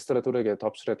o'sha magistraturaga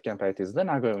topshirayotgan paytingizda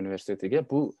Nagoya universitetiga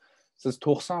bu siz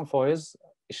 90%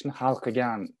 ishni hal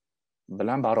qilgan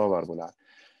bilan barobar bo'ladi.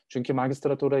 Chunki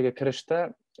magistraturaga kirishda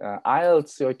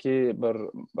IELTS yoki bir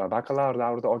bakalavr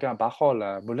davrida olgan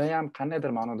baholar bular ham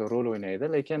qandaydir ma'noda rol o'ynaydi,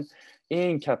 lekin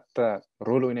eng katta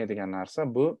rol o'ynaydigan narsa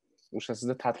bu o'sha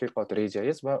sizning tadqiqot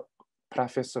rejangiz va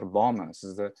professor bormi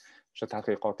sizni o'sha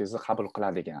tadqiqotingizni qabul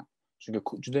qiladigan. Chunki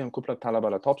juda ham ko'plab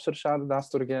talabalar topshirishadi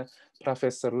dasturga,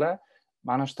 professorlar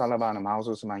mana shu talabani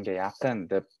mavzusi menga yaqin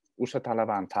deb o'sha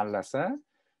talabani tanlasa,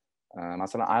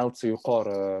 masalan IELTS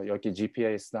yuqori yoki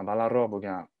GPA'sidan balandroq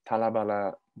bo'lgan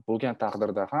talabalar bo'lgan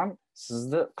taqdirda ham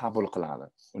sizni qabul qiladi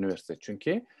universitet,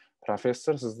 chunki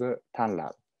professor sizni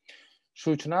tanladi.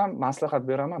 Shu uchun ham maslahat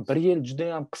beraman, 1 yil juda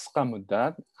ham qisqa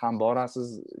muddat, ham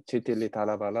borasiz chet ellik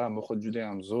talabalar, muhit juda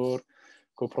ham zo'r,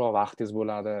 ko'proq vaqtingiz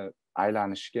bo'ladi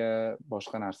aylanishga,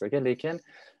 boshqa narsaga, lekin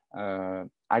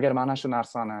agar mana shu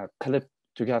narsani qilib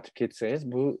tugatib ketsangiz,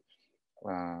 bu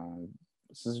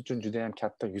siz uchun juda ham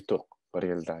katta yutuq 1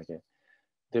 yildagi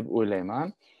deb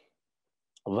o'ylayman.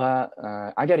 Va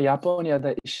agar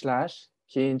Yaponiyada ishlash,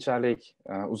 keyinchalik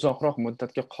uzoqroq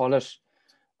muddatga qolish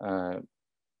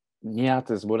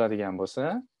niyatingiz bo'ladigan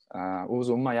bo'lsa,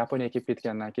 o'zi umuman Yaponiyaga kelib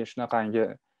ketgandan keyin shunaqangi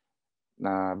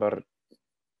bir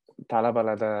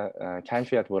talabalarda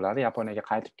kayfiyat bo'ladi, Yaponiyaga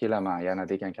qaytib kelaman yana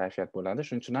degan kayfiyat bo'ladi.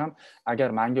 Shuning uchun ham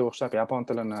agar menga o'xshab yapon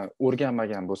tilini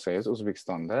o'rganmagan bo'lsangiz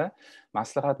O'zbekistonda,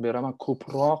 maslahat beraman,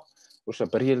 ko'proq o'sha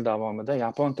 1 yil davomida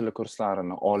yapon tili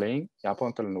kurslarini oling,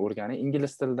 yapon tilini o'rganing.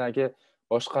 Ingliz tilidagi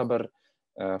boshqa bir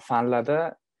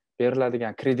fanlarda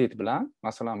beriladigan kredit bilan,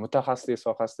 masalan, mutaxassislik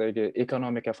sohasidagi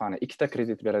ekonomika fani 2 ta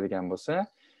kredit beradigan bo'lsa,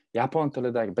 yapon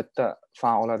tilidagi bitta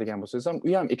fan oladigan bo'lsangiz ham,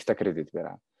 u ham 2 ta kredit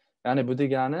beradi. Ya'ni bu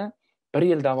degani 1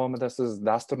 yil davomida siz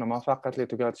dasturni muvaffaqiyatli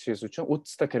tugatishingiz uchun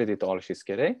 30 ta kredit olishingiz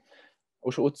kerak.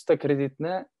 O'sha 30 ta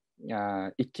kreditni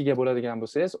 2 ga bo'ladigan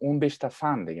bo'lsangiz, 15 ta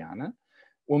fan degani.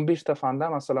 15 ta fanda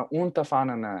masalan 10 ta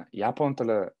fanini yapon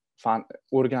tili fan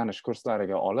o'rganish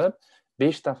kurslariga olib,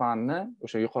 5 ta fanni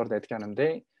o'sha yuqorida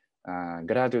aytganimdek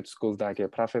graduate school'dagi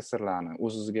professorlarni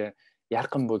o'zingizga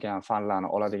yaqin bo'lgan fanlarni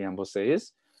oladigan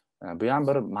bo'lsangiz, bu ham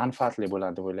bir manfaatli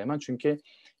bo'ladi deb o'ylayman. Chunki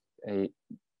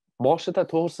boshida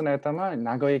to'g'risini aytaman,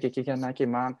 Nagoyaga kelgandan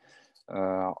keyin men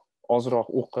ozroq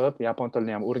o'qib, yapon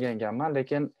tilini ham o'rganganman,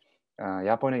 lekin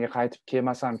Yaponiyaga qaytib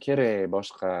kelmasam kerak,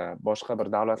 boshqa bir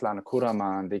davlatlarni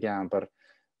ko'raman degan bir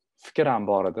fikr ham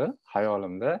bor edi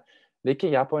hayolimda.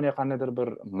 Lekin Yaponiya qandaydir bir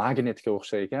magnitga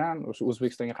o'xshaygan, o'sha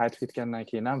O'zbekistonga qaytib ketgandan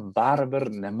keyin ham baribir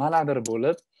nimalardir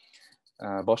bo'lib,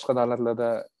 boshqa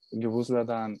davlatlardagi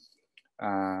vuzlardan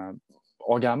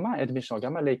olganman, admission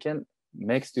olganman, lekin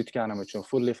MEXT yutganim uchun,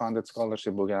 fully funded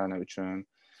scholarship bo'lgani uchun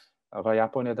va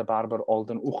Yaponiyada baribir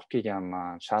oldin o'qib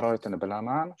kelganman, sharoitini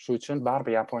bilaman, shu uchun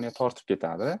baribir Yaponiya tortib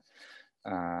ketadi.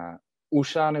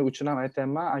 O'shaning uchun ham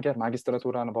aytaman, agar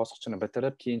magistraturani bosqichini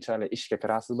bitirib, keyinchalik ishga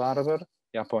kirasiz baribir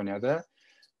Yaponiyada,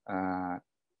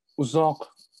 uzoq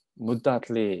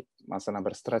muddatli, masalan,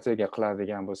 bir strategiya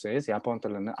qiladigan bo'lsangiz, yapon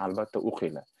tilini albatta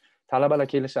o'qinglar. Talabalar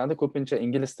kelishadi, ko'pincha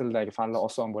ingliz tilidagi fanlar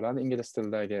oson bo'ladi, ingliz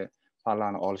tilidagi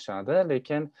fanlarni olishadi,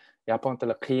 lekin yapon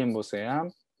tili qiyin bo'lsa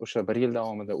ham, o'sha 1 yil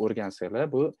davomida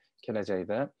o'rgansanglar, bu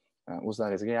kelajakda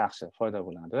o'zlaringizga yaxshi foyda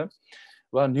bo'ladi.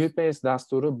 Va NUPACE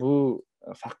dasturi bu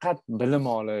faqat bilim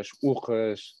olish,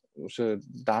 o'qish, o'sha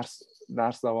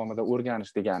dars davomida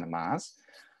o'rganish degani emas.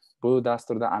 Bu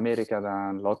dasturda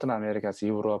Amerikadan, Latin Amerikasi,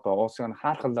 Yevropa, Osiyoning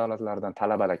har xil davlatlaridan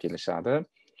talabalar kelishadi.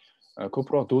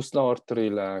 Ko'proq do'stlar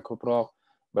orttiringlar, ko'proq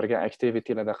birga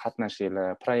aktivitelarda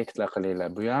qatnashinglar, proyektlar qilinglar.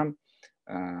 Bu ham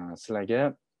sizlarga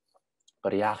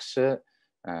bir yaxshi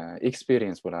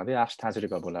experience bo'ladi, yaxshi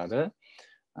tajriba bo'ladi.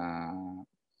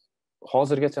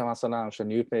 Hozirgacha masalan o'sha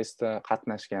NUPACE'da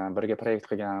qatnashgan, birga proyekt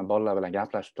qilgan bolalar bilan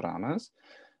gaplashib turamiz.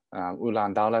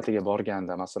 Ularning davlatiga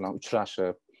borganda masalan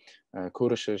uchrashib,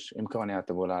 ko'rishish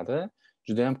imkoniyati bo'ladi.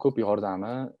 Juda ham ko'p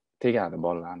yordami tegadi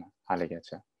bolalarni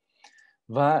haligacha.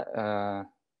 Va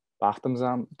vaqtimiz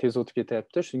ham tez o'tib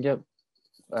ketyapti. Shunga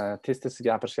tez-tez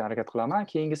gapirishga harakat qilaman.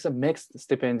 Keyingisi MEXT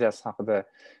stipendiyasi haqida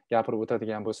gapirib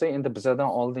o'tadigan bo'lsa, endi bizdan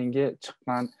oldingi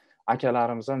chiqqan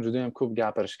akalarimiz ham juda ham ko'p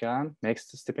gapirishgan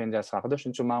MEXT stipendiyasi haqida.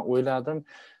 Shuning uchun men o'yladim,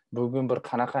 bugun bir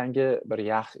qanaqangi bir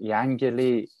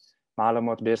yangilik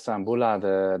ma'lumot bersam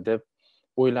bo'ladi deb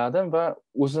o'yladim va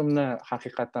o'zimni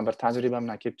haqiqatdan bir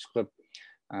tajribamdan kelib chiqib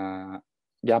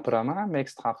gapiraman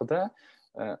MEXT haqida.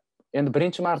 Endi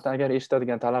birinchi marta agar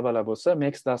eshitadigan talabalar bo'lsa,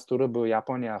 MEXT dasturi bu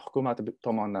Yaponiya hukumati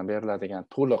tomonidan beriladigan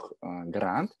to'liq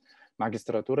grant,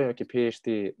 magistratura yoki PhD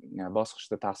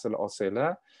bosqichida tahsil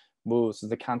olsanglar, bu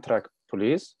sizning kontrakt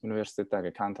pulingiz,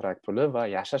 universitetdagi kontrakt puli va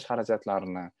yashash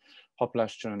xarajatlarini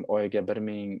qoplash uchun oyiga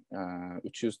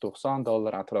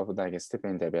 $1390 atrofidagi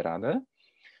stipendiya beradi.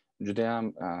 Juda ham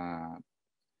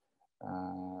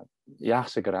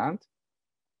yaxshi grant.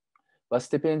 Va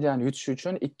stipendiyani yutish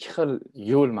uchun ikki xil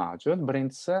yo'l mavjud.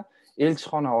 Birinchisi,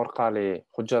 elchixona orqali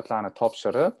hujjatlarni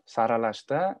topshirib,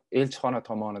 saralashda elchixona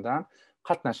tomonidan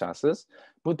qatnashasiz.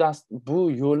 Bu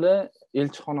yo'li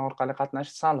elchixona orqali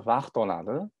qatnashish sal vaqt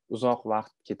oladi, uzoq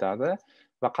vaqt ketadi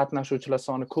va qatnashuvchilar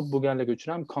soni ko'p bo'lganligi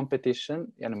uchun ham competition,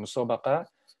 ya'ni musobaqa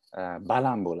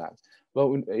baland bo'ladi. Va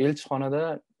elchixonada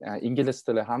ingliz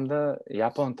tili hamda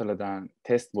yapon tilidan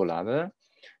test bo'ladi.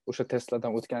 O'sha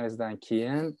testlardan o'tganingizdan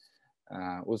keyin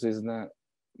o'zingizni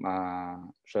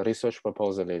o'sha research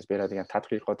proposalingiz, beradigan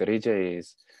tadqiqot rejangiz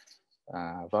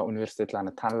va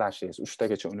universitetlarni tanlashingiz, 3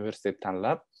 tagacha universitet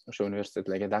tanlab, o'sha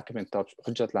universitetlarga dokument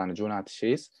hujjatlarni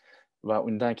jo'natishingiz va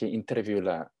undan keyin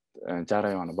intervyular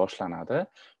jarayoni boshlanadi.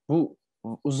 Bu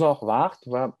uzoq vaqt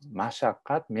va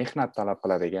mashaqqat, mehnat talab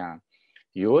qiladigan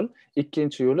yo'l.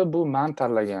 Ikkinchi yo'li bu men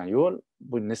tanlagan yo'l.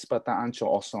 Bu nisbatan ancha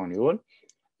oson yo'l.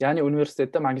 Ya'ni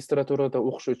universitetda magistraturada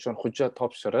o'qish uchun hujjat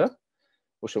topshirib,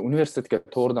 o'sha universitetga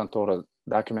to'g'ridan-to'g'ri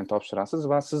dokument topshirasiz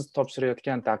va siz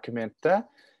topshirayotgan dokumentda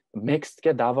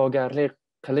MEXTga da'vogarlik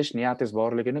qilish niyatingiz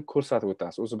borligini ko'rsatib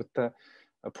o'tasiz. O'zi bitta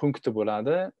punkti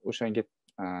bo'ladi. O'shanga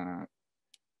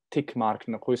tick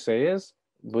markni qo'ysangiz,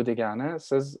 bu degani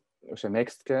siz o'sha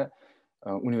MEXTga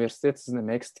universitet sizni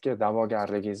MEXTga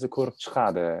da'vogarligingizni ko'rib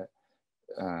chiqadi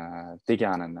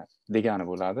degani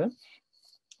bo'ladi.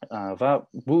 Va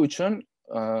bu uchun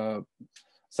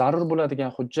zarur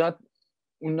bo'ladigan hujjat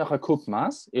unaqa ko'p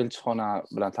emas. Elchixona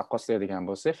bilan taqqoslaydigan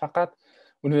bo'lsak, faqat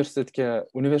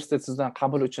universitet sizdan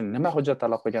qabul uchun nima hujjat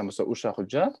talab qilgan bo'lsa, o'sha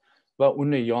hujjat va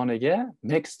uni yoniga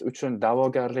MEXT uchun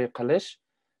da'vogarlik qilish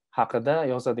haqida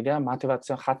yozadigan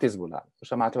motivatsion xatingiz bo'ladi.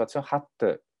 O'sha motivatsion xatni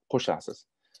qo'shasiz.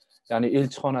 Ya'ni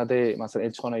masalan,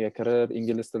 elchixonaga kirib,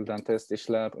 ingliz tilidan test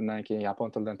ishlab, undan keyin yapon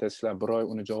tilidan test ishlab, bir oy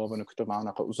uni javobini kutib, mana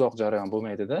bunaqa uzoq jarayon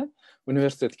bo'lmaydi-da.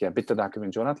 Universitetga bitta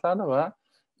dokument jo'natiladi va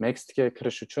MEXTga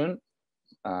kirish uchun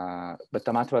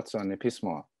bitta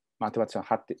motivatsion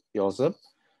xat yozib,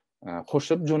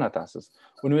 qo'shib jo'natasiz.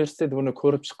 Universitet buni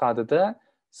ko'rib chiqadida,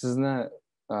 sizni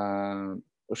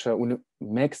o'sha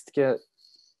MEXTga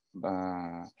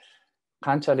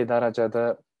qanchalik darajada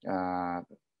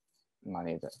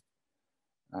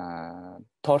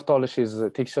torta olishingizni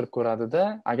tekshirib ko'radida,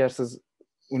 agar siz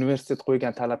universitet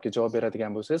qo'ygan talabga javob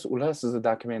beradigan bo'lsangiz, ular sizni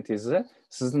dokumentingizni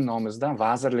sizning nomingizdan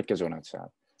vazirlikka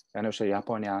jo'natishadi. Ya'ni o'sha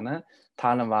Yaponiyani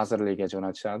ta'lim vazirligiga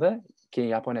jo'natishadi. Keyin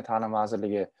Yaponiya ta'lim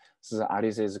vazirligi sizni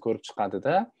arizangizni ko'rib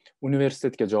chiqadida,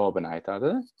 universitetga javobini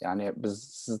aytadi. Ya'ni biz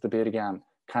sizni bergan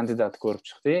kandidatni ko'rib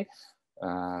chiqdik.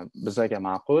 Bizga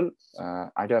ma'qul,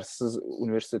 agar siz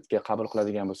universitetga qabul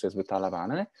qiladigan bo'lsangiz bu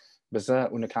talabani, biz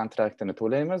uni kontraktini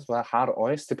to'laymiz va har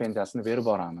oy stipendiyasini berib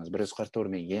boramiz. 144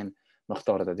 ming yen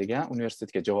miqdorida degan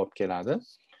universitetga javob keladi.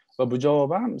 Va bu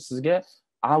javob ham sizga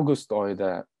avgust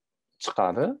oyida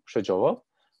chiqadi, o'sha javob.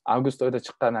 Avgust oyida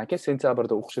chiqqandan keyin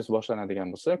sentyabrda o'qishingiz boshlanadigan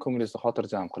bo'lsa, ko'nglingizni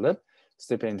xotirjam qilib,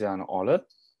 stipendiyani olib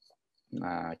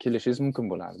kelishingiz mumkin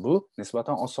bo'ladi. Bu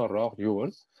nisbatan osonroq yo'l.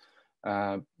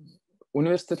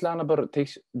 Universitetlarni bir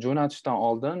jo'natishdan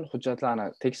oldin hujjatlarni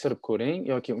tekshirib ko'ring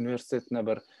yoki universitetni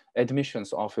bir admissions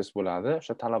office bo'ladi,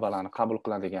 o'sha talabalarni qabul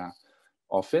qiladigan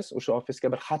ofis, o'sha ofisga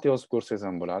bir xat yozib ko'rsangiz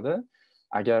ham bo'ladi.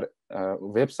 Agar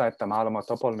veb-saytda ma'lumot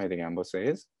topa olmaydigan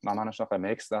bo'lsangiz, mana shunaqa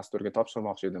MEXT dasturiga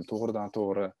topshirmoqchi edim,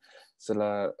 to'g'ridan-to'g'ri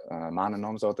sizlar meni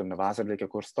nomzodimni vazirlikka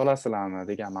ko'rsata olasizlarmi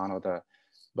degan ma'noda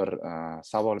bir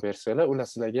savol bersanglar, ular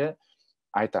sizlarga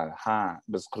aytadi, ha,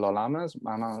 biz qila olamiz,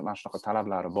 mana shunaqa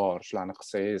talablari bor, shularni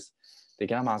qilsangiz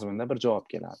degan mazmunda bir javob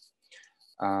keladi.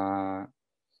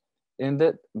 Endi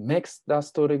MEXT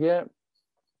dasturiga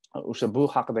o'sha bu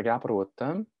haqida gapirib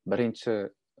o'tdim. Birinchi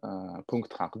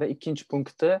punkt haqida. Ikkinchi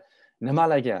punkti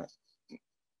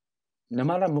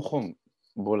nimalar muhim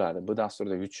bo'ladi bu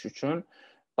dasturda yutish uchun?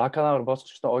 Bakalavr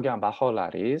bosqichida olgan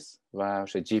baholaringiz va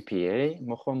o'sha GPA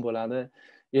muhim bo'ladi.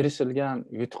 Erishilgan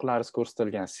yutuqlaringiz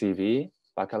ko'rsatilgan CV,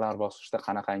 bakalavr bosqichida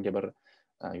qanaqangi bir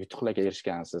yutuqlarga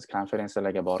erishgansiz,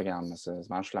 konferensiyalarga borganmisiz,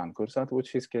 mana shularni ko'rsatib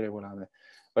o'tishingiz kerak bo'ladi.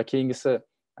 Va keyingisi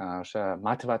o'sha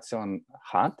motivatsion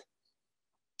xat.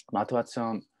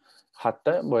 Motivatsion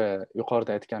xatda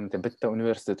yuqorida aytganimdek bitta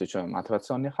universitet uchun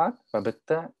motivatsion xat va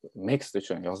bitta MEXT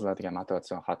uchun yoziladigan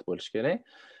motivatsion xat bo'lishi kerak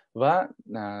va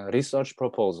research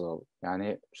proposal, ya'ni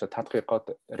o'sha tadqiqot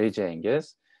rejangiz,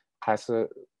 qaysi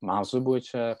mavzu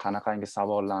bo'yicha qanaqangi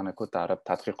savollarni ko'tarib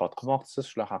tadqiqot qilmoqchisiz,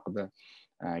 shular haqida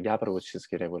gapirib o'tishingiz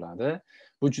kerak bo'ladi.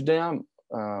 Bu juda ham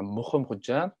muhim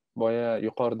hujjat. boya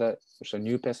yuqorida o'sha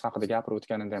NUPACE haqida gapirib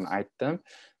o'tganimda ham aytdim.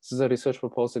 Sizni research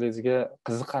proposalingizga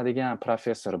qiziqadigan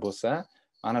professor bo'lsa,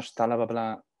 mana shu talaba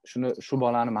bilan shu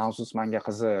bolani mavzusi menga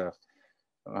qiziq,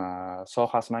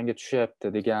 sohasi menga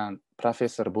tushyapti degan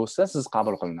professor bo'lsa, siz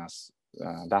qabul qilinasiz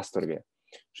dasturga.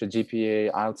 O'sha GPA,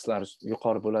 IELTSlar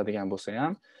yuqori bo'ladigan bo'lsa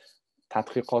ham,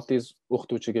 tadqiqotingiz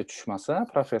o'qituvchiga tushmasa,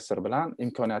 professor bilan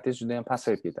imkoniyatingiz juda ham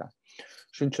pasayib ketadi.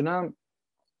 Shuning uchun ham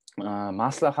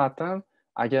maslahatim,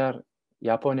 agar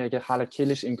Yaponiyaga hali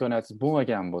kelish imkoniyatingiz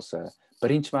bo'lmagan bo'lsa,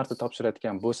 birinchi marta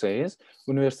topshirayotgan bo'lsangiz,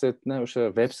 universitetning o'sha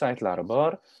veb-saytlari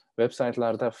bor.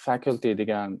 Veb-saytlarda faculty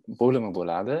degan bo'limi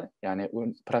bo'ladi, ya'ni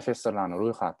professorlarning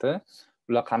ro'yxati.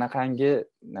 Ular qanaqangi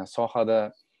sohada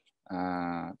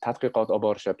tadqiqot olib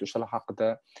borishyapti, o'shalar haqida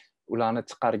ularni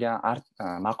chiqargan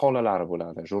maqolalari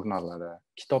bo'ladi, jurnallarda,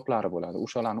 kitoblari bo'ladi.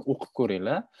 O'shalarni o'qib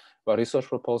ko'ringlar va research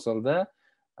proposalda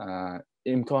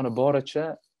imkoni boricha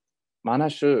mana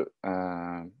shu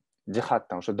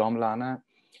jihatdan o'sha domlani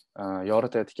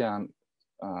yoritayotgan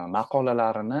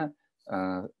maqolalarini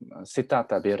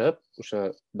sitata berib, o'sha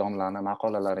domlani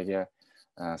maqolalariga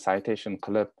citation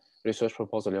qilib research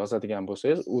proposal yozadigan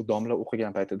bo'lsangiz, u domla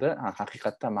o'qigan paytida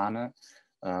haqiqatdan meni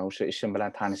o'sha ishim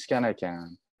bilan tanishgan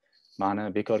ekan, meni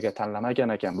bekorga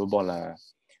tanlamagan ekan bu bola,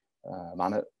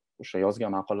 meni o'sha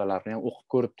yozgan maqolalarini ham o'qib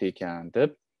ko'ribdi ekan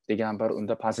degan bir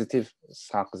unda pozitiv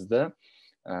haqida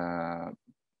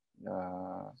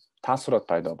taassurot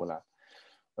paydo bo'ladi.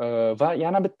 Va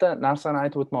yana bitta narsani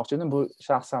aytib o'tmoqchi edim. Bu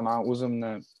shaxsan men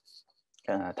o'zimni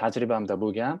tajribamda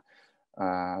bo'lgan.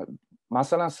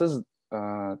 Masalan, siz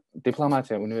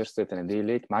diplomatiya universitetini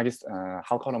deylik,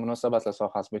 xalqaro munosabatlar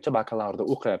sohasi bo'yicha bakalavrda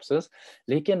o'qiyapsiz,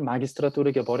 lekin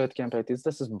magistraturaga borayotgan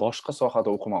paytingizda siz boshqa sohada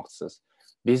o'qimoqchisiz.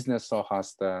 Biznes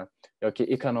sohasida yoki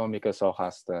ekonomika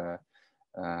sohasida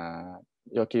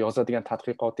yoki yozadigan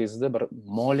tadqiqotingizni bir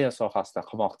moliya sohasida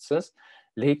qilmoqchisiz,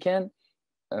 lekin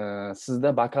sizda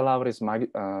bakalavringiz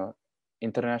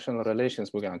international relations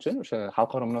bo'lgani uchun, o'sha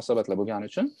xalqaro munosabatlar bo'lgani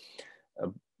uchun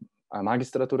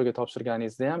magistraturaga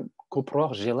topshirganingizda ham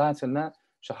ko'proq желательно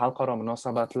o'sha xalqaro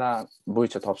munosabatlar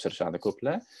bo'yicha topshirishadi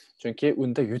ko'plar, chunki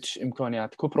unda yutish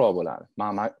imkoniyati ko'proq bo'ladi.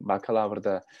 Men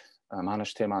bakalavrda mana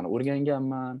shu temani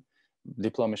o'rganganman,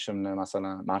 diplom ishimni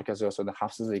masalan Markaziy Osiyoda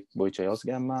xavfsizlik bo'yicha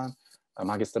yozganman,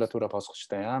 magistratura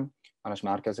bosqichida ham mana shu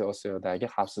Markaziy Osiyodagi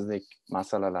xavfsizlik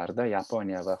masalalarida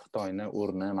Yaponiya va Xitoyning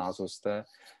o'rni mavzusida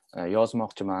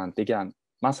yozmoqchiman degan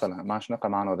masalan, mana shunaqa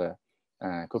ma'noda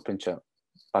ko'pincha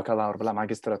bakalavr bilan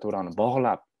magistraturani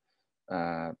bog'lab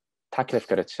taklif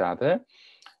kiritishadi.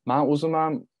 Men o'zim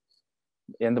ham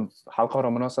endi xalqaro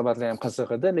munosabatlar ham qiziq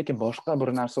edi, lekin boshqa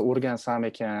bir narsa o'rgansam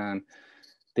ekan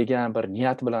degan bir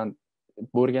niyat bilan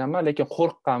bo'lganman, lekin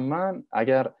qo'rqqanman,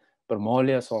 agar bir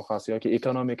moliya sohasi yoki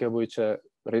ekonomika bo'yicha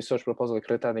research proposal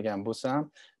kiritadigan bo'lsam,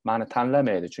 meni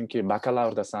tanlamaydi, chunki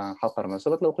bakalavdasan, xalqaro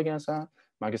munosabatlar o'qigansan,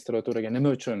 magistraturaga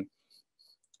nima uchun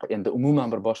endi umuman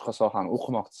bir boshqa sohani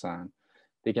o'qimoqchisan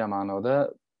degan ma'noda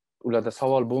ularda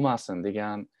savol bo'lmasin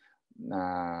degan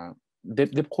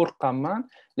deb qo'rqqanman,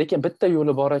 lekin bitta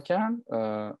yo'li bor ekan.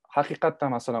 Haqiqatdan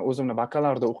masalan o'zimni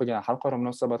bakalavda o'qigan xalqaro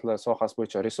munosabatlar sohasi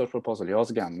bo'yicha research proposal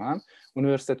yozganman,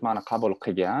 universitet meni qabul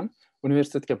qilgan.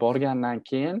 Universitetga borgandan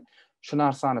keyin shu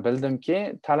narsani bildimki,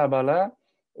 talabalar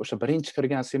o'sha birinchi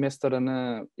kirgan semestrini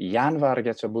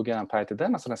yanvargacha bo'lgan paytida,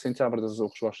 masalan sentyabrda siz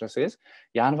o'qish boshlasangiz,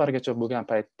 yanvargacha bo'lgan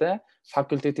paytda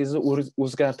fakultetingizni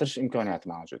o'zgartirish imkoniyati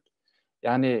mavjud.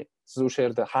 Ya'ni siz o'sha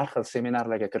yerda har xil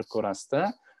seminarlarga kirib ko'rasizda,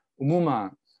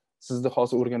 umuman sizni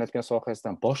hozir o'rganayotgan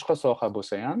sohangizdan boshqa soha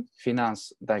bo'lsa ham,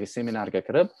 finansdagi seminarga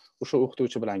kirib, o'sha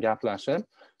o'qituvchi bilan gaplashib,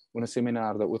 uni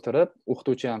seminarda o'tirib,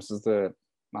 o'qituvchi ham sizni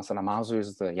masalan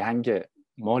mavzuyingizni yangi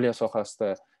moliya sohasida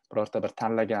birorta bir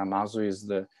tanlagan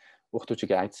mavzuyingizni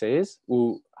o'qituvchiga aytsangiz,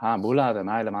 u ha bo'ladi,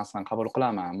 mayli, men seni qabul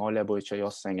qilaman, moliya bo'yicha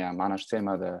yozsang ham mana shu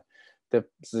temada deb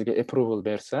sizga approval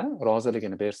bersa,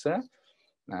 roziligini bersa,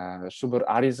 shu bir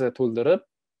ariza to'ldirib,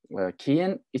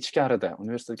 keyin ichkarida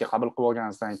universitetga qabul qilib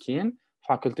olganingizdan keyin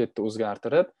fakultetni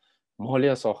o'zgartirib,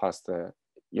 moliya sohasida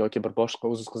yoki bir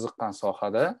boshqa o'zingiz qiziqqan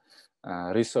sohada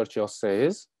research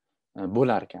yozsangiz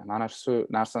bo'lar ekan. Mana shu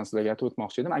narsani sizlarga aytib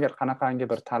o'tmoqchi edim. Agar qanaqangi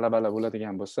bir talabalar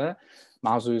bo'ladigan bo'lsa,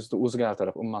 mavzuyingizni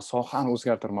o'zgartirib, umuman sohani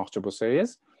o'zgartirmoqchi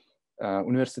bo'lsangiz,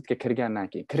 universitetga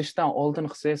kirgandan keyin, kirishdan oldin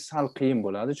qilsangiz sal qiyin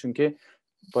bo'ladi, chunki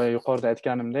boya yuqorida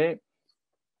aytganimdek,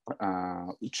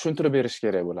 tushuntirib berish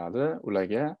kerak bo'ladi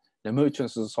ularga, nima uchun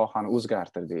siz sohani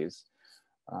o'zgartirdingiz.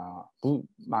 Bu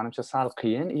menimcha sal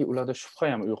qiyin, ularda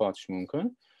shubha ham uyg'otish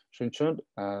mumkin. Shuning uchun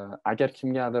agar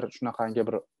kimgadir shunaqangi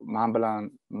bir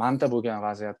menda bo'lgan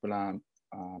vaziyat bilan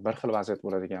bir xil vaziyat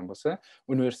bo'ladigan bo'lsa,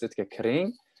 universitetga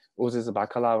kiring, o'zingizni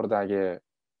bakalavrdagi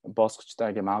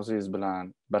bosqichdagi mavzungiz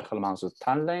bilan bir xil mavzu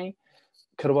tanlang.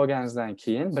 Kirib olganingizdan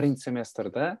keyin birinchi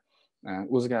semestrda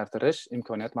o'zgartirish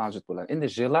imkoniyat mavjud bo'ladi. Endi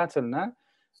желательно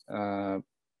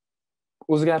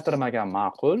o'zgartirmagan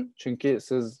ma'qul, chunki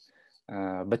siz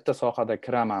bitta sohada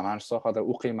kiraman, mana shu sohada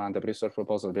o'qiyman deb research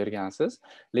proposal bergansiz,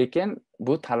 lekin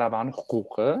bu talabaning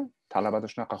huquqi, talabada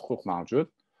shunaqa huquq mavjud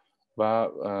va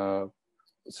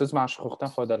siz mana shu huquqdan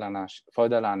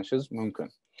foydalanishingiz mumkin.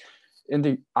 Endi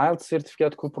IELTS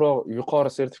sertifikat ko'proq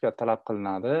yuqori sertifikat talab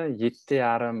qilinadi.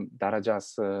 7,5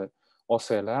 darajasi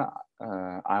olsanglar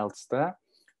IELTSda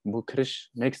bu kirish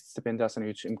MEXT stipendiyasini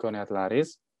yutish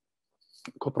imkoniyatlaringiz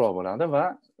ko'proq bo'ladi va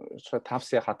o'sha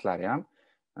tavsiya xatlari ham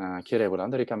kerak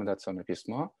bo'ladi, rekomendatsion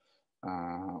pismo.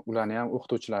 Ularni ham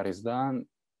o'qituvchilaringizdan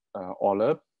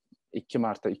olib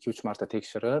 2-3 marta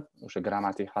tekshirib, o'sha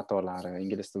grammatik xatolari,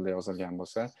 ingliz tilida yozilgan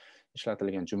bo'lsa,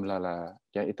 ishlatilgan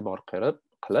jumlalarga e'tibor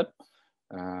qilib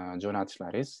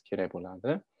jo'natishlaringiz kerak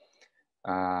bo'ladi.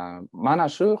 Mana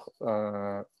shu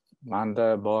menda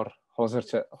bor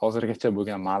hozirgacha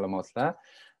bo'lgan ma'lumotlar.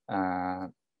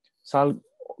 Sal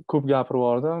ko'p gapirib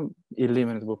yubordim, 50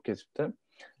 minut bo'lib ketibdi.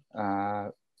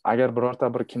 Agar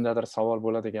birorta bir kimdadir savol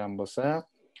bo'ladigan bo'lsa,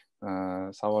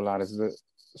 savollaringizni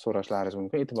so'rashlaringiz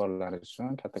mumkin. E'tiborlaringiz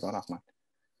uchun kattakon rahmat.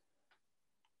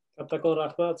 Kattakon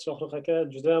rahmat Shoxrux aka,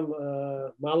 juda ham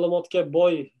ma'lumotga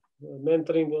boy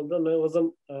mentoring bo'ldi. Men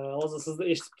o'zim hozir sizni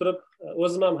eshitib turib,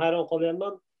 o'zim ham hayron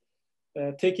qolyapman.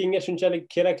 Tekinga shunchalik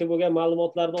kerakli bo'lgan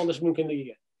ma'lumotlarni olish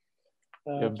mumkinligiga.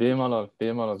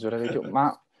 Bemalol Jurabek aka.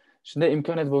 Men shunday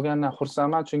imkoniyat bo'lganidan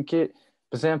xursandman, chunki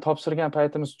biz ham topshirgan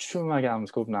paytimiz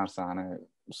tushunmaganmiz ko'p narsani.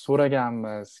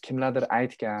 So'raganmiz, kimlardir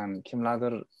aytgan,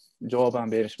 kimlardir javob ham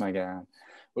berishmagan.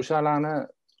 O'shalarni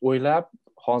o'ylab,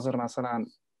 hozir masalan,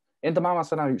 endi men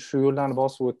masalan shu yo'llarni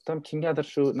bosib o'tdim. Kimgadir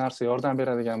shu narsa yordam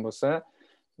beradigan bo'lsa,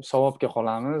 savobga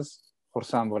qolamiz,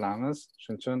 xursand bo'lamiz.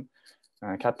 Shuning uchun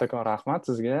kattakon rahmat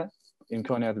sizga,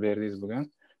 imkoniyat berdingiz bugun.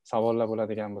 Savollar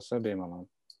bo'ladigan bo'lsa, bemalol.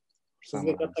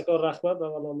 Sizga kattakon rahmat.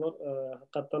 Avvalambor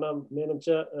haqiqatdan ham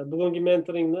menimcha bugungi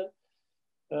mentoringni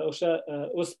o'sha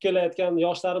o'sib kelayotgan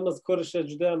yoshlarimiz ko'rishi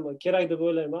juda ham kerak deb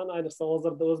o'ylayman. Ayniqsa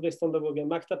hozirda O'zbekistonda bo'lgan,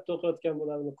 maktabda o'qiyotgan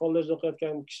bo'ladimi, kollejda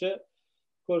o'qiyotgan kishi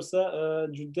ko'rsa,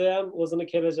 juda ham o'zini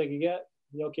kelajagiga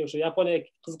yoki o'sha Yaponiyaga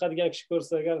qiziqadigan kishi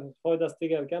ko'rsa agar foydasi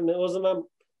tegar ekan. Men o'zim ham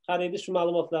qariydi shu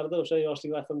ma'lumotlarni o'sha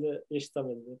yoshlik vaqtimda eshitsam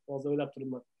edi deb hozir o'ylab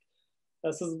turibman.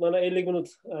 Siz mana 50 minut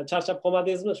charchab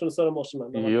qolmadingizmi? Shuni so'ramoqchiman.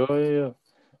 Yo'q.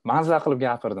 Manzila qilib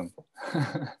gapirdim.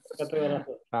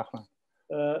 Rahmat.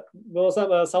 Bo'lsa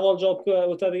savol javobga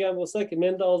o'tadigan bo'lsak,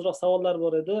 menda ozroq savollar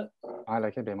bor edi.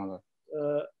 Mayli aka, bemalol.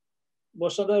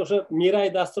 Boshida o'sha MIRAI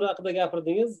dasturi haqida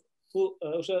gapirdingiz. Bu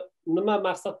o'sha nima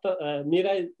maqsadda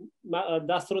MIRAI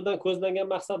dasturidan ko'zlangan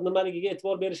maqsad nimaligiga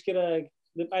e'tibor berish kerak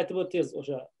deb aytib o'tdingiz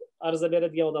o'sha ariza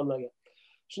beradigan odamlarga.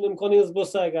 Shuni imkoningiz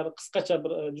bo'lsa, agar qisqacha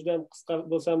bir juda ham qisqa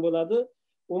bo'lsa ham bo'ladi.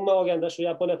 Umuman olganda shu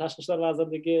Yaponiya tashqi ishlar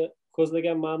vazirligi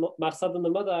ko'zlagan maqsadi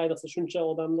nimada? Ayniqsa shuncha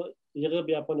odamni yig'ib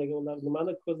Yaponiyaga ular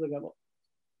nimani ko'zlagan?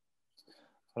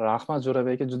 Rahmat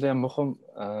Jurabek aka, juda ham muhim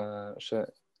o'sha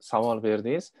savol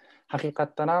berdingiz.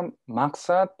 Haqiqatdan ham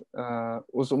maqsad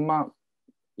o'zi umuman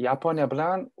Yaponiya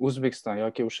bilan O'zbekiston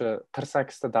yoki o'sha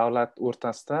 48 ta davlat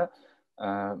o'rtasida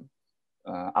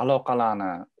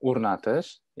aloqalarni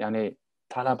o'rnatish, ya'ni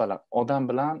talabalar, odam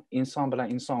bilan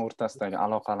inson o'rtasidagi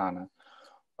aloqalarni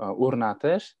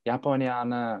o'rnatish,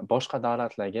 Yaponiyani boshqa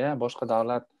davlatlarga, boshqa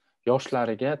davlat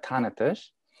yoshlariga tanitish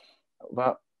va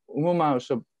umuman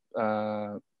o'sha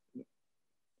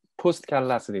post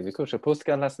kallasi deydi-ku, o'sha post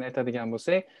kallasini aytadigan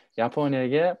bo'lsak,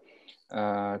 Yaponiyaga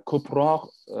ko'proq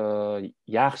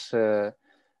yaxshi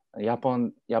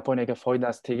Yaponiyaga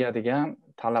foydasi tegadigan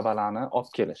talabalarni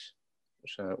olib kelish.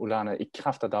 O'sha ularni 2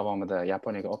 hafta davomida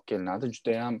Yaponiyaga olib kelinadi.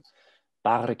 Juda ham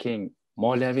bag'ri keng,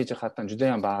 moliyaviy jihatdan juda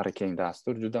ham bag'ri keng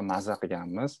dastur, juda maza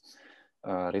qilganmiz.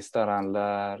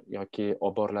 Restoranlar yoki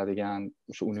olib boriladigan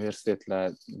o'sha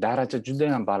universitetlar daraja juda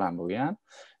ham baland bo'lgan.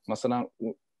 Masalan,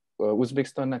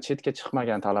 O'zbekistondan chetga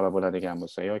chiqmagan talaba bo'ladigan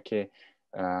bo'lsa yoki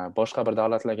boshqa bir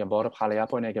davlatlarga borib hali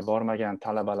Yaponiyaga bormagan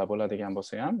talabalar bo'ladigan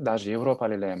bo'lsa ham, даже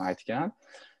Yevropaliklar ham aytgan,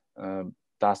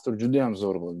 dastur juda ham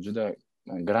zo'r bo'ldi, juda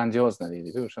grandiozna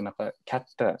deydi-ku, o'shanaqa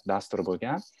katta dastur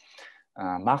bo'lgan.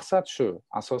 Maqsad shu,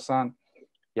 asosan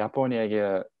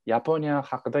Yaponiya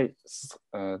haqida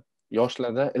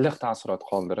yoshlarda iliq taassurot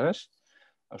qoldirish,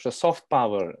 o'sha soft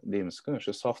power deymiz-ku,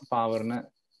 o'sha soft powerni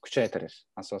kuchaytirish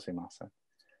asosiy maqsad.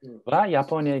 Va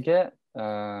Yaponiyaga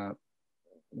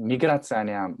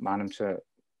migratsiyani ham menimcha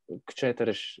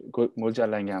kuchaytirish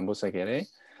mo'ljallangan bo'lsa kerak.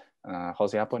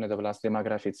 Hozir Yaponiyada bilasiz,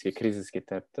 demografik krizis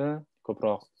ketyapti.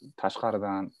 ko'proq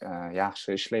tashqaridan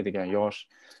yaxshi ishlaydigan yosh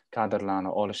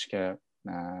kadrlarni olishga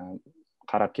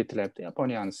qarab ketilyapti.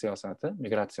 Yaponiyaning siyosati,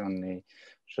 migratsionniy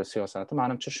o'sha siyosati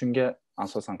menimcha shunga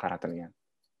asosan qaratilgan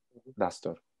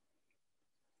dastur.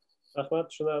 Rahmat,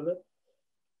 tushunarli.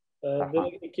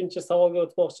 Demak, ikkinchi savolga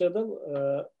o'tmoqchi edim.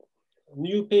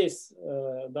 NUPACE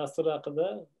dasturi haqida.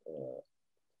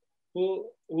 Bu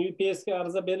NUPACE ga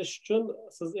ariza berish uchun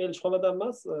siz elchixonadan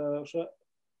emas, o'sha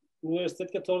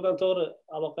universitetga to'g'ridan-to'g'ri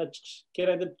aloqa chiqish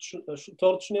kerak deb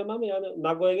to'g'ri tushunyapmanmi? Ya'ni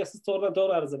Nagoyaga siz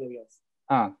to'g'ridan-to'g'ri ariza bergansiz.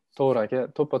 Ha, to'g'ri aka,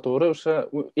 to'ppa-to'g'ri o'sha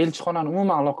elchixonaning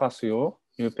umuman aloqasi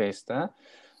yo'q NUPACE da.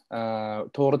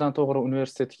 To'g'ridan-to'g'ri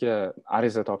universitetga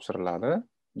ariza topshiriladi.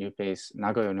 NUPACE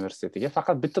Nagoya universitetiga.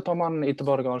 Faqat bitta tomonini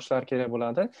e'tiborga olishlari kerak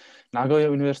bo'ladi. Nagoya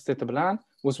universiteti bilan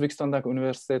O'zbekistondagi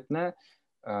universitetni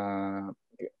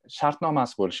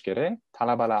shartnomasi bo'lishi kerak.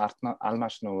 Talabalar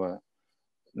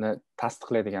Almashinuvini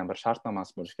tasdiqlaydigan bir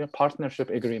shartnomasi bo'lishi kerak.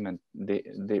 Partnership agreement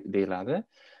deyiladi.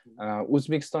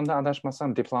 O'zbekistonda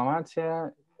adashmasam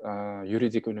diplomatiya,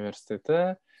 yuridik universiteti,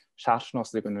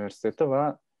 sharqshunoslik universiteti va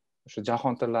o'sha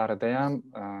jahon tillarida ham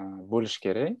bo'lishi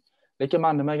kerak. Lekin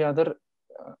men nimagadir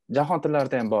jahon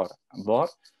tillarida ham bor.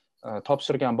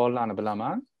 Topshirgan bolalarni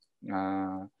bilaman.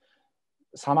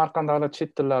 Samarqand davlat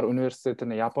chet tillar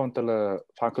universitetining yapon tili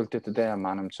fakultetida ham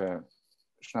menimcha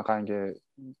shunaqangi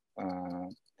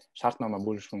shartnoma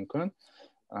bo'lishi mumkin.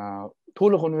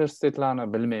 To'liq universitetlarni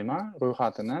bilmayman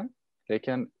ro'yxatini,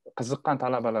 lekin qiziqqan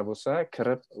talabalar bo'lsa,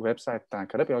 kirib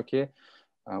veb-saytdan kirib yoki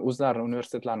o'zlarining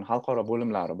universitetlarining xalqaro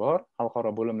bo'limlari bor.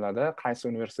 Xalqaro bo'limlarda qaysi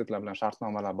universitetlar bilan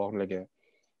shartnomalar borligi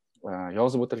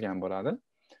yozib o'tilgan bo'ladi.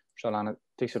 O'shalarni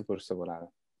tekshirib ko'rishsa bo'ladi.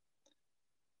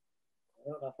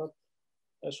 Rahmat.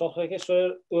 Shoxrux aka, shu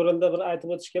o'rinda bir aytib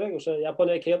o'tish kerak. O'sha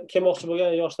Yaponiyaga kelmoqchi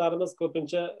bo'lgan yoshlarimiz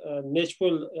ko'pincha nech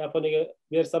pul Yaponiyaga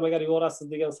bersam agar yuborasiz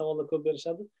degan savollar ko'p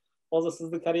berishadi. Hozir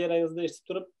sizni karyerangizda eshitib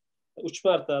turib 3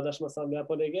 marta adashmasam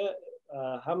Yaponiyaga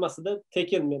hammasida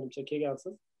tekin menimcha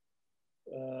kelgansiz.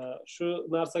 Shu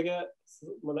narsaga siz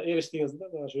mana erishdingizda.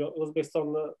 Shu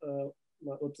O'zbekistonni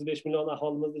 35 million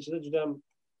aholimiz ichida juda ham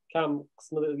kam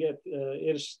qismiga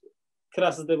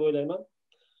kirasiz deb o'ylayman.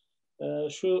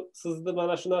 Shu sizni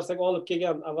mana shu narsaga olib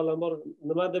kelgan avvalambor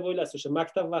nima deb o'ylaysiz? O'sha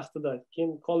maktab vaqtida,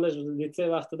 keyin kollej,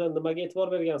 litsey vaqtida nimaga e'tibor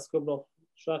bergansiz ko'proq?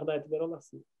 Shu haqida aytib bera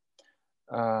olasizmi?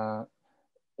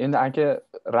 Endi aka,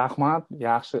 rahmat,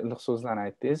 yaxshi iliq so'zlarni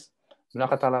aytdingiz.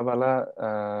 Bunaqa talabalar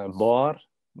bor.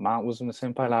 Men o'zimning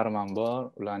senpaylarim ham bor.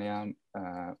 Ularni ham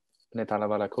bunday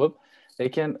talabalar ko'p.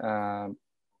 Lekin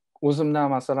o'zimdan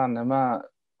masalan nima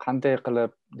qanday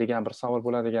qilib degan bir savol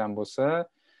bo'ladigan bo'lsa,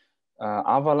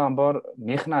 avvalambor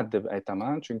mehnat deb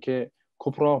aytaman, chunki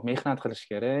ko'proq mehnat qilish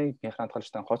kerak, mehnat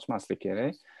qilishdan qochmaslik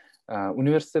kerak.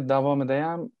 Universitet davomida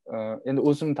ham endi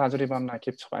o'zimning tajribamdan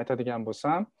kelib chiqib aytadigan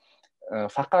bo'lsam,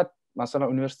 faqat masalan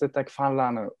universitetdagi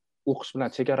fanlarni o'qish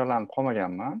bilan chegaralanib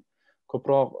qolmaganman.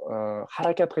 Ko'proq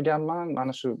harakat qilganman.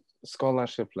 Mana shu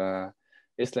scholarshiplar,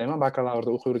 eslayman,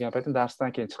 bakalavrda o'qib yurgan paytim darsdan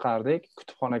keyin chiqardik,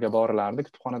 kutubxonaga borilardi.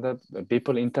 Kutubxonada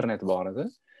Bepul internet bor edi,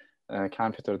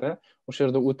 kompyuterda. O'sha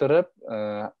yerda o'tirib,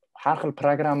 har xil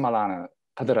programmalarni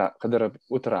qidirib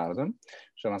o'tirardim.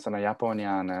 O'sha masalan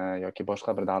Yaponiyani yoki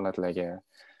boshqa bir davlatlarga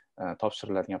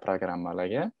topshiriladigan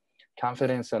programmalarga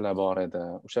konferensiyalar bor edi.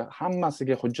 O'sha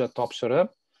hammasiga hujjat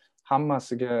topshirib,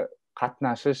 hammasiga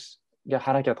qatnashishga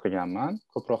harakat qilganman.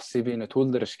 Ko'proq CVni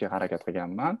to'ldirishga harakat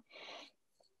qilganman.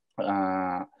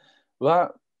 Va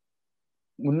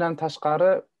bundan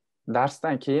tashqari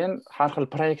darsdan keyin har xil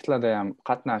proyektlarda ham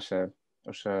qatnashib,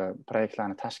 o'sha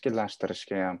proyektlarni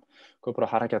tashkillashtirishga ham ko'proq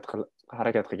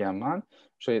harakat qilganman.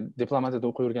 O'sha diplomatiyada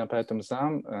o'qib yurgan paytimizda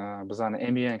ham bizning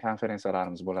MUN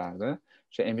konferensiyalarimiz bo'lardi.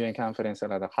 O'sha MUN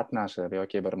konferensiyalarda qatnashib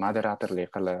yoki bir moderatorlik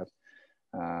qilib,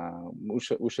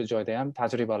 o'sha joyda ham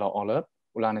tajribalar olib,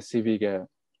 ularni CVga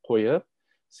qo'yib,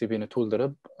 CVni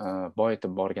to'ldirib,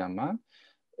 boyitib borganman.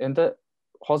 Endi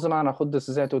hozir mana xuddi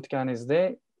siz aytib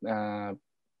o'tganingizdek,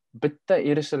 bitta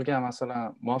erishilgan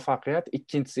masalan muvaffaqiyat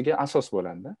ikkinchisiga asos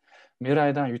bo'ladi.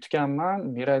 MIRAIdan yutganman,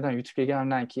 MIRAIdan yutib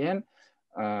kelgandan keyin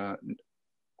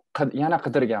yana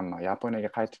qidirganman.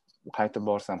 Yaponiyaga qaytib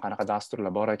borsam qanaqa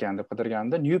dasturlar bor ekan deb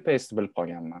qidirganimda NUPACE bilib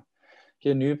qolganman.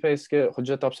 Keyin NUPACE ga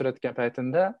hujjat topshirayotgan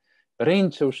paytimda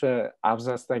birinchi o'sha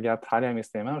abzasda gap hali ham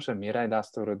eslayman, o'sha MIRAI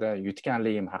dasturida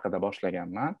yutganligim haqida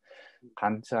boshlaganman.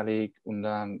 Qanchalik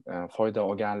undan foyda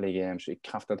olganligim, shu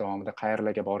 2 hafta davomida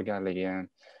qayerlarga borganligim,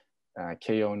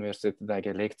 Keio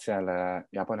universitetidagi leksiyalar,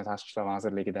 Yaponiya tashqi ishlar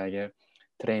vazirligidagi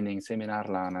trening,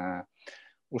 seminarlarni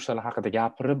o'shalar haqida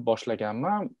gapirib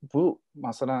boshlaganman. Bu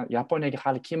masalan Yaponiyaga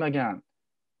hali kelmagan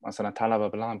masalan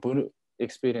talaba bilan bu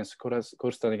experience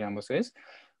ko'rsatadigan bo'lsangiz,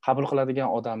 qabul qiladigan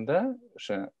odamda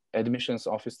o'sha admissions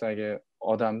office'dagi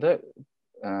odamda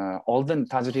oldin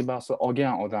tajribasi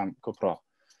olgan odam ko'proq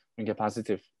unga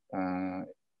pozitiv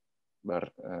bir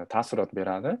taassurot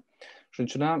beradi. Shuning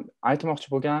uchun ham aytmoqchi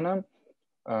bo'lganim,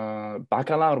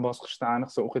 bakalavr bosqichda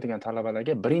ayniqsa o'qiydigan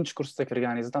talabalarga birinchi kursda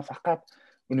kirganingizda faqat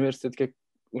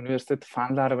universitet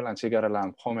fanlari bilan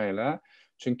chegaralanib qolmanglar.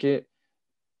 Chunki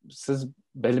siz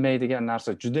bilmaydigan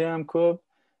narsa juda ham ko'p.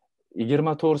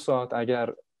 24 soat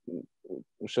agar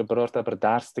o'sha birorta bir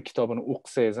darsni kitobini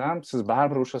o'qisangiz ham, siz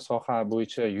baribir o'sha soha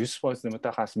bo'yicha 100%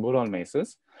 mutaxassis bo'la olmaysiz.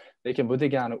 Lekin bu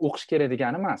degani o'qish kerak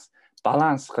degani emas,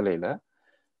 balans qilinglar.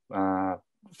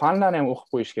 Fanlarni ham o'qib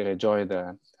qo'yish kerak joyida.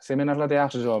 Seminarlarda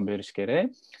yaxshi javob berish kerak.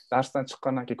 Darsdan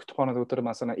chiqqandan keyin kutubxonada o'tirib,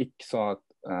 masalan, 2 soat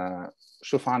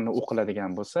shu fanni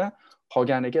o'qiladigan bo'lsa,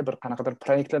 qolganiga bir qanaqadir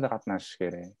proyektlarda qatnashish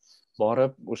kerak.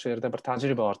 Borib o'sha yerda bir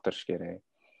tajriba orttirish kerak.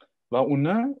 Va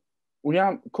u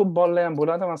ham ko'p bolalar ham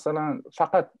bo'ladi, masalan,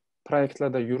 faqat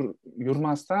proyektlarda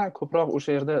yurmasdan ko'proq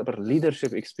o'sha yerda bir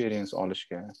leadership experience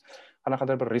olishga,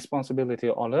 qanaqadir bir responsibility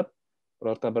olib,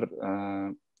 birorta bir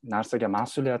narsaga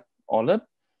mas'uliyat olib,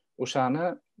 o'shani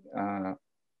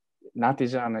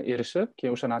natijani erishib,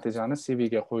 keyin o'sha natijani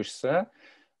CV-ga qo'yishsa,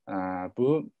 bu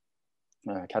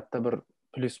katta bir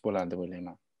plus bo'ladi deb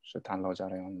o'ylayman, o'sha tanlov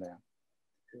jarayonida ham.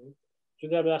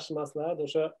 Juda ham yaxshi maslahat.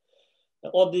 O'sha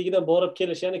oddiygina borib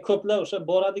kelish, ya'ni ko'plar o'sha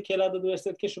boradi, keladi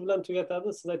universitetga, shu bilan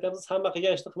tugatadi. Siz aytasiz, hamma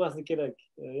qilgan ishni qilmaslik kerak.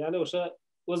 Ya'ni o'sha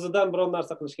o'zidan biron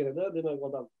narsa qilish kerak-da, demak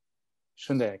odam.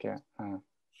 Shunday aka.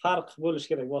 Farq bo'lish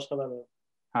kerak boshqalardan.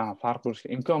 Farq bo'lish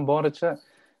kerak. Imkon boricha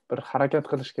bir harakat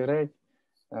qilish kerak.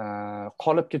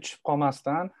 Qolibga tushib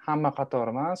qolmasdan, hamma qator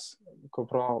emas,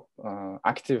 ko'proq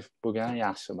aktiv bo'lgan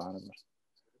yaxshi baribir.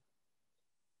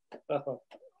 Rahmat.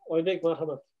 Oybek,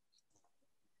 marhamat.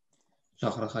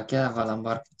 Shoxrux aka,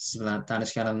 avvalambor siz bilan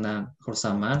tanishganimdan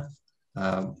xursandman.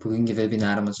 Bugungi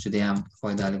vebinarimiz juda ham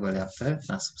foydali bo'lyapti,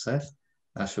 nasib qilsa.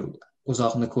 Shu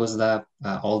uzoqni ko'zlab,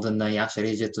 oldindan yaxshi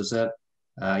reja tuzib,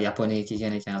 Yaponiyaga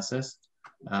kelgan ekansiz.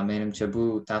 Menimcha bu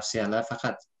tavsiyalar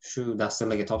faqat shu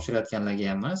dasturlarga topshirayotganlarga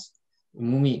emas,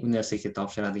 umumiy universitetga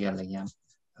topshiradiganlarga ham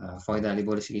foydali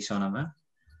bo'lishiga ishonaman.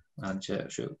 Menimcha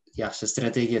shu yaxshi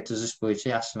strategiya tuzish bo'yicha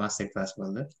yaxshi master class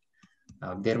bo'ldi.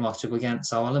 Bermoqchi bo'lgan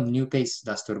savolim NUPACE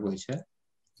dastur bo'yicha.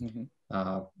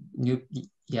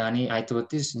 Ya'ni aytib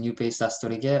o'tdingiz, NUPACE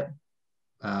dasturiga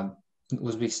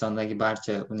O'zbekistondagi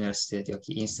barcha universitet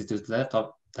yoki institutlar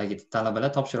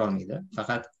talabalar topshira olmaydi.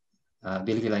 Faqat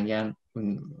belgilangan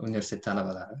universitet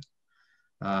talabalari.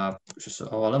 Shu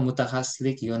savolim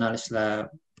mutaxassislik yo'nalishlar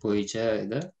bo'yicha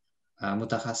edi.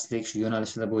 Mutaxassislik shu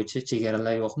yo'nalishlar bo'yicha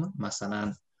chegaralar yo'qmi?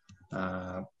 Masalan,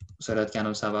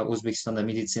 so'rayotganim sabab, O'zbekistonda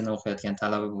meditsina o'qiyotgan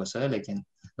talaba bo'lsa, lekin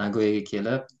Nagoyaga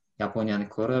kelib, Yaponiyani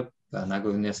ko'rib,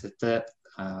 Nagoya universitetida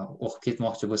o'qib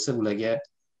ketmoqchi bo'lsa, ularga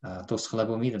to'siqlar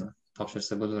bo'lmaydimi?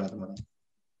 Topshirsa bo'laveradimi?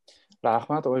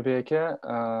 Rahmat Oybek aka.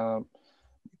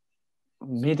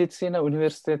 Meditsina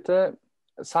universiteti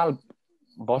sal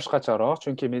boshqacharoq,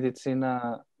 chunki meditsina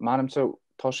menimcha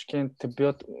Toshkent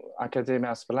tibbiyot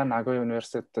akademiyasi bilan Nagoya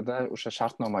universitetida o'sha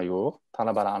shartnoma yo'q,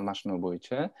 talabalar almashinuvi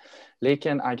bo'yicha.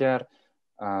 Lekin agar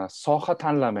soha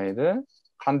tanlamaydi,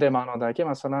 qanday ma'nodagi,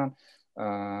 masalan,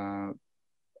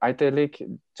 aytaylik,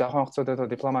 Jahon iqtisodiyot va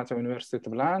diplomatiya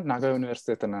universiteti bilan Nagoya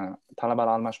universitetini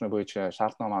talabalar almashinuvi bo'yicha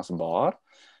shartnomasi bor.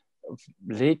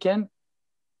 Lekin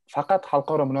faqat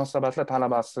xalqaro munosabatlar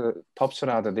talabasi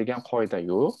topshiradi degan qoida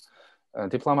yo'q.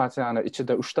 Diplomatiyani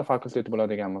ichida 3 ta fakultet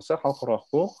bo'ladigan bo'lsa, xalqaro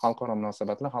huquq, xalqaro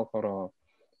munosabatlar, xalqaro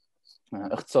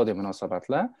iqtisodiy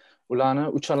munosabatlar, ularni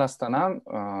uchalasidan ham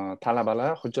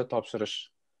talabalar hujjat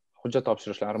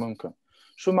topshirishlari mumkin.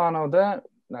 Shu ma'noda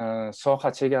soha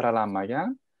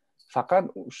chegaralanmagan,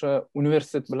 faqat o'sha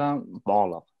universitet bilan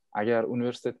bog'liq. Agar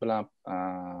universitet bilan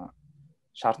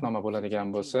shartnoma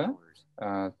bo'ladigan bo'lsa,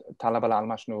 talabalar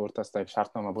almashinuvi o'rtasidagi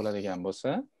shartnoma bo'ladigan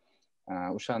bo'lsa,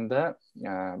 o'shanda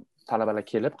talabalar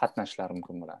kelib qatnashishlari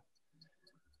mumkin bo'ladi.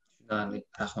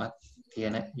 Rahmat.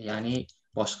 Ya'ni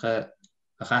boshqa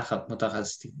har xil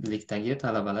mutaxassislikdagi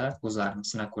talabalar o'zlarini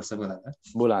sinab ko'rsa bo'ladi.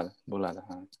 Bo'ladi.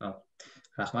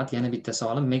 Rahmat. Yana bitta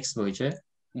savolim MEXT bo'yicha.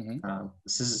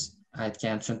 Siz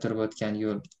aytgan, tushuntirib o'tgan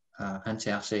yo'l ancha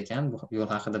yaxshi ekan. Bu yo'l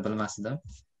haqida bilmas edim.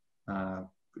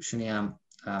 Shuni ham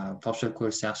topshirib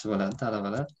ko'rsa yaxshi bo'ladi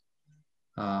talabalar.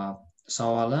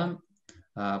 Savolim,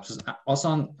 siz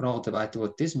osonroq deb aytib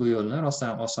o'tdingiz, bu yo'lni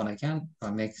rostdan oson ekan.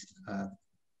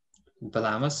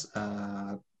 Bilamiz,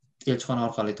 elchixona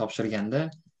orqali topshirganda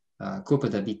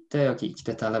ko'pida bitta yoki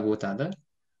ikkita talaba o'tadi.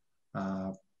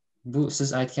 Bu siz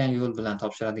aytgan yo'l bilan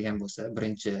topshiradigan bo'lsa,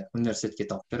 birinchi universitetga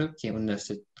topshirib, keyin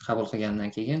universitet qabul qilgandan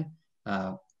keyin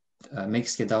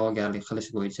MEXTga da'vogarlik qilish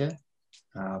bo'yicha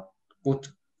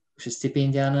o'sha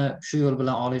stipendiyani shu yo'l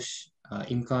bilan olish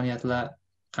imkoniyatlar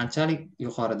qanchalik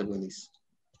yuqori deb o'ylaysiz?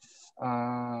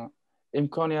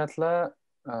 Imkoniyatlar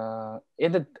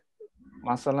endi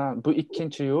masalan bu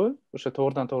ikkinchi yo'l, o'sha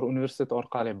to'g'ridan to'g'ri universitet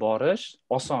orqali borish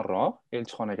osonroq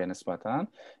elchixonaga nisbatan.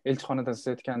 Elchixonada siz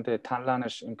aytgandek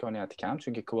tanlanish imkoniyati kam,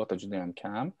 chunki kvota juda ham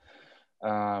kam.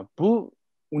 Bu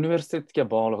universitetga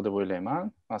bog'liq deb o'ylayman.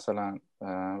 Masalan,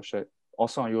 o'sha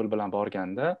oson yo'l bilan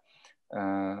borganda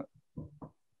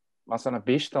masalan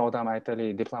 5 ta odam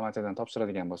aytaylik diplomatiyadan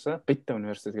topshiradigan bo'lsa, bitta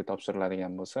universitetga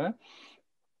topshiriladigan bo'lsa,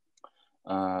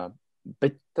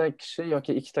 bitta kishi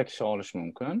yoki ikkita kishi olish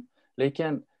mumkin.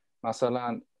 Lekin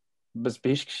masalan biz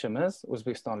 5 kishimiz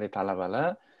o'zbekistonlik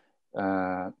talabalar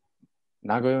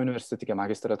Nagoya universitetiga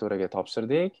magistraturaga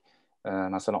topshirdik.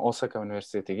 Masalan Osaka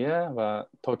universitetiga va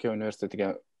Tokio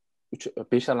universitetiga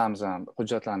 5alamiz ham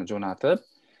hujjatlarni jo'natib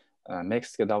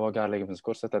MEXTga da'vogarligimizni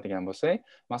ko'rsatadigan bo'lsak,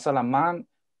 masalan men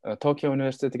Tokio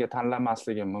universitetiga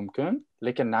tanlanmasligim mumkin,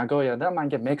 lekin Nagoyada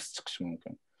menga MEXT chiqishi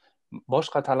mumkin.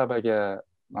 Boshqa talabaga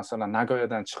masalan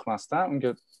Nagoyadan chiqmasdan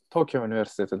unga Tokio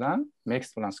universitetidan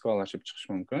MEXT bilan scholarship chiqish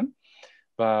mumkin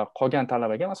va qolgan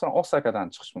talabaga masalan Osakadan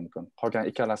chiqish mumkin. Qolgan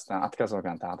ikkalasidan atkaz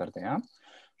olgan taqdirda ham.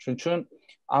 Shuning uchun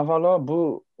avvalo bu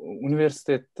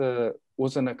universitet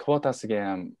o'zini kvotasiga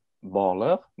ham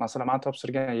bog'liq. Masalan men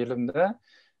topshirgan yilimda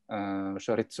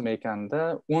o'sha resume ekanda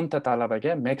 10 ta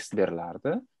talabaga MEXT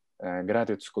berilardi.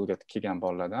 Graduate schoolga kelgan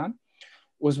bolalardan.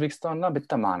 O'zbekistondan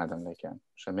bitta men edim lekin.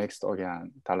 O'sha MEXT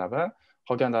olgan talaba,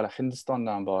 qolganlar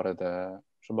Hindistondan bor edi,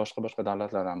 shu boshqa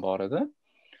davlatlardan bor edi.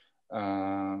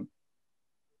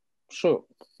 Shu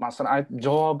masalan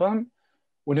javobim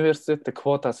universitetning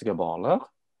kvotasiga bog'liq.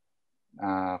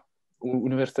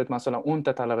 Universitet masalan 10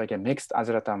 ta talabaga MEXT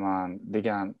ajrataman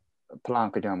degan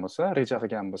plan qilgan bo'lsa, reja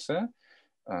qilgan bo'lsa,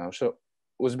 o'sha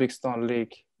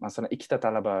o'zbekistonlik masalan 2 ta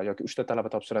talaba yoki 3 ta talaba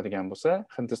topshiradigan bo'lsa,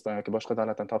 Hindiston yoki boshqa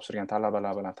davlatdan topshirgan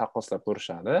talabalar bilan taqqoslab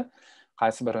ko'rishadi.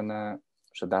 Qaysi birini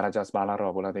o'sha darajasi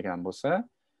balandroq bo'ladigan bo'lsa,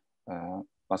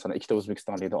 masalan 2 ta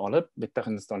o'zbekistonlikni olib, bitta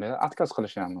hindistonlikni atkaz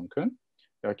qilish ham mumkin.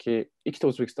 Yoki 2 ta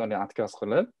o'zbekistonlikni atkaz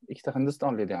qilib, 2 ta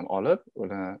hindistonlikni ham olib,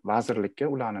 ular vazirlikka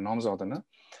ularning nomzodini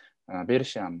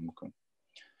berish ham mumkin.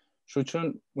 Shuning uchun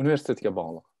universitetga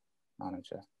bog'liq,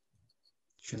 menimcha.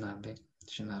 Tushunarli.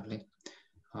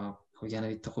 Yana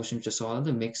bitta qo'shimcha savol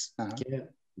edi. MEXTga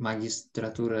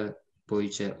magistratura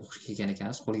bo'yicha o'qishga kelgan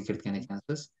ekansiz, qo'lga kiritgan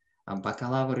ekansiz.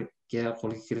 Bakalavrga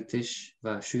qo'lga kiritish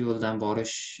va shu yo'ldan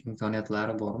borish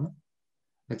imkoniyatlari bormi?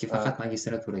 Yoki faqat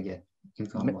magistraturaga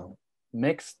imkon bormi?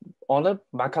 MEXT olib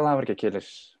bakalavrga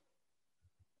kelish.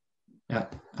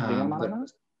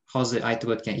 Hozir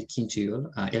aytib o'tgan ikkinchi yo'l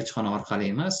elchixona orqali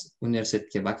emas,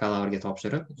 universitetga bakalavrga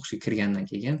topshirib, o'qishga kirgandan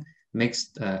keyin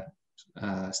MEXT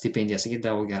stipendiyasiga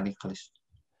da'vogarlik qilish.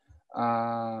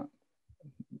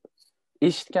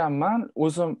 Eshitganman,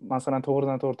 o'zim masalan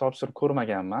to'g'ridan to'g'ri topshirib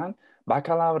ko'rmaganman.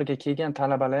 Bakalavrga kelgan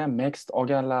talabalar ham MEXT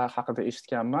olganlar haqida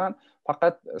eshitganman.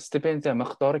 Faqat stipendiya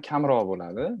miqdori kamroq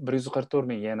bo'ladi. 144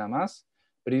 ming yen emas,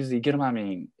 120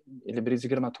 ming,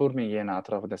 124 ming yen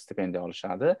atrofida stipendiya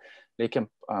olishadi. Lekin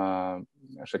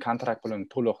o'sha kontrakt pulini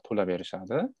to'liq to'lab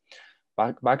berishadi.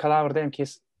 Bakalavrda ham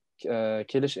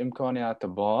kelish imkoniyati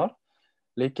bor.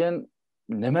 Lekin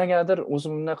nimagadir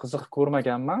o'zimni qiziqib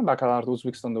ko'rmaganman. Bakalavrda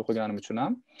O'zbekistonda o'qiganim uchun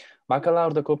ham.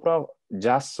 Bakalavrda ko'proq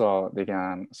JASSO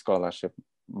degan scholarship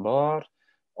bor,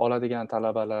 oladigan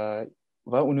talabalar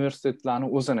va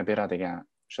universitetlarning o'zini beradigan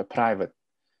o'sha private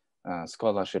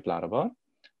scholarshiplari bor.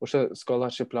 O'sha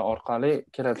scholarshiplar orqali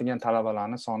keladigan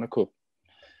talabalarning soni ko'p.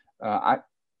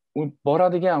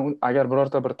 Boradigan agar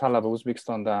birorta bir talaba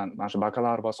O'zbekistondan mana shu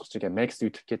bakalavr bosqichiga MEXT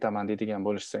yutib ketaman deydigan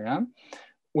bo'lishsa ham,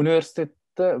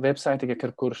 universitetda veb-saytiga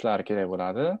kirib ko'rishlari kerak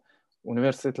bo'ladi.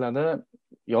 Universitetlarda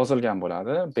yozilgan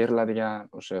bo'ladi, beriladigan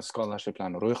o'sha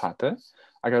scholarshiplarning ro'yxati.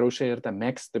 Agar o'sha yerda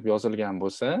MEXT deb yozilgan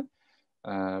bo'lsa,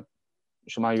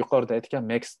 shu men yuqorida aytgan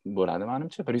MEXT bo'ladi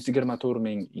menimcha. 124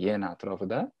 ming yen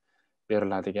atrofida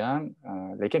beriladigan,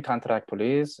 lekin kontrakt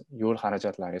pulingiz, yo'l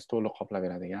xarajatlaringiz to'liq qoplab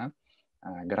beradigan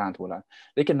grant bo'ladi.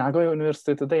 Lekin Nagoya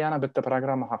universitetida yana bitta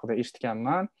programma haqida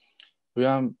eshitganman. Bu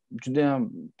ham juda ham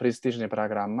prestijli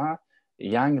programma.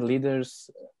 Young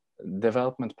Leaders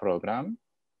Development Program,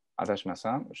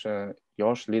 adashmasam, o'sha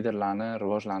yosh liderlarni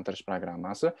rivojlantirish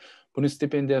programmasi. Buni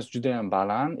stipendiyasi juda ham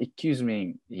baland, 200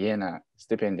 ming yen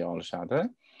stipendiya olishadi.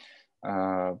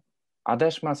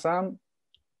 Adashmasam,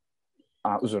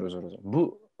 uzr. Bu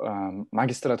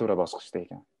magistratura bosqichida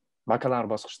ekan. Bakalavr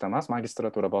bosqichida emas,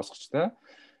 magistratura bosqichida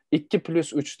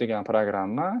 2+3 degan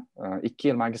programma. 2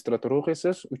 yil magistratura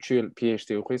o'qiysiz, 3 yil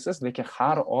PhD o'qiysiz, lekin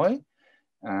har oy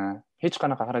hech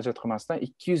qanaqa xarajat qilmasdan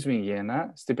 200,000 yena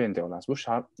stipendiya olasiz. Bu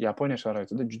Yaponiya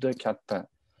sharoitida juda katta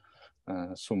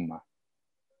summa.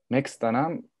 MEXTdan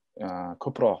ham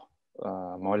ko'proq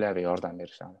moliyaviy yordam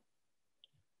berishadi.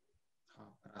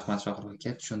 Rahmat Shoxrux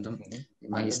aka, tushundim.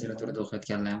 Magistraturada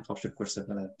o'qiyotganlar ham topshirib ko'rsa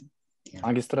bo'ladi.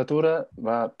 Magistratura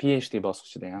va PhD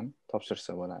bosqichida ham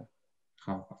topshirsa bo'ladi.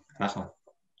 Xo'p, rahmat.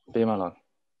 Bemalol.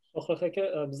 Shoxrux aka,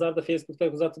 bizlarda Facebookda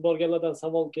kuzatib borganlardan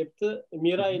savol kelibdi.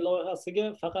 MIRAI loyihasiga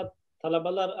faqat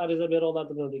talabalar ariza bera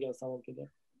oladimi degan savol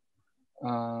kelyapti.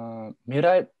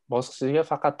 MIRAI bosqichiga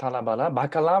faqat talabalar,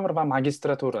 bakalavr va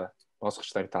magistratura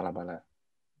bosqichidagi talabalar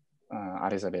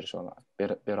ariza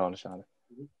bera olishadi.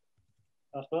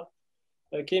 Rahmat.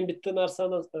 Keyin bitta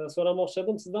narsani so'ramoqchi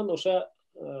edim sizdan. O'sha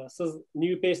siz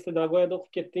NUPACE Nagoyada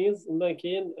o'qib ketdingiz, undan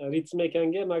keyin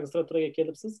Ritsumekanga magistraturaga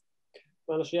kelibsiz.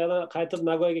 Mana shu yana qaytib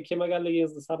Nagoyaga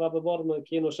kelmaganligingizni sababi bormi?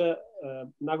 Keyin o'sha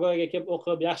Nagoyaga kelib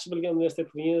o'qib, yaxshi bilgan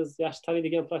universitetingiz, yaxshi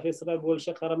taniydigan professorlar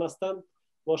bo'lishiga qaramasdan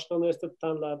boshqa universitet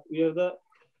tanlab, u yerda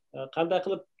qanday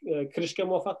qilib kirishga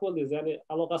muvaffaq bo'ldingiz? Ya'ni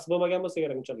aloqasi bo'lmagan bo'lsa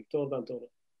kerak unchalik to'g'ridan to'g'ri.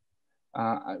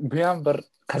 Bu ham bir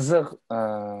qiziq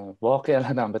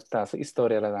voqealardan bittasi,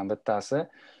 istoriyalardan bittasi.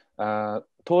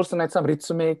 To'g'risini aytsam,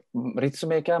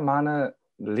 Ritsumeka mani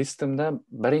listimda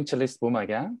birinchi list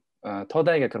bo'lmagan.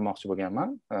 Todayga kirmoqchi bo'lganman.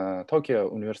 Tokio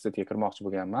universitetiga kirmoqchi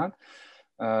bo'lganman.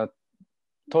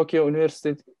 Tokio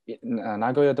universiteti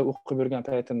Nagoyada o'qib yurgan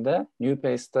paytimda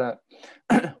NUPACEda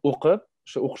o'qib,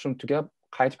 shu o'qishim tugab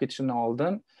qaytib ketishimdan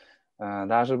oldin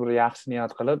даже bir yaxshi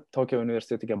niyat qilib Tokio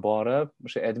universitetiga borib,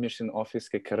 o'sha admission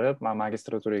officega kirib, men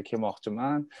magistraturaga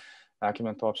kelmoqchiman,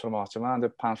 dokument topshirmoqchiman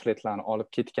deb pamfletlarni olib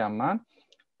ketganman.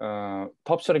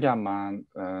 Topshirganman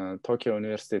Tokio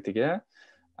universitetiga.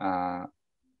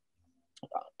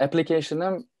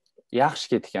 Applicationim yaxshi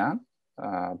ketgan.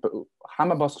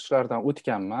 Hamma bosqichlardan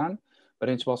o'tganman.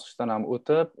 Birinchi bosqichdan ham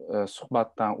o'tib,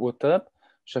 suhbatdan o'tib,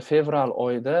 o'sha fevral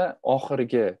oyida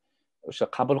oxirgi o'sha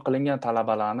qabul qilingan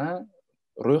talabalarni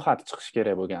ro'yxati chiqishi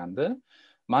kerak bo'lgandi.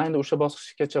 Men endi o'sha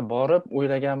bosqichgacha borib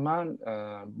o'ylaganman,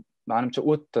 menimcha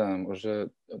o'tdim, o'sha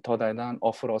Todaydan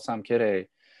offer olsam kerak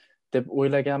deb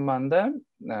o'ylaganmanda,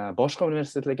 boshqa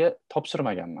universitetlarga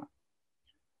topshirmaganman.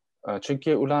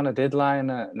 Chunki ularning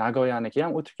deadline Nagoyaniki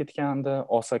ham o'tib ketgandi,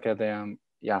 Osakada ham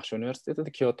yaxshi universitet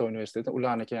edi, Kyoto universiteti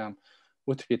ularniki ham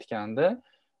o'tib ketgandi.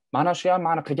 Mana shu ham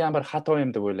meni qilgan bir xatoyim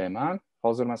deb o'ylayman.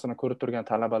 Hozir masalan ko'rib turgan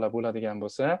talabalar bo'ladigan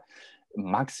bo'lsa,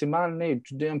 maksimalniy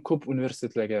juda ham ko'p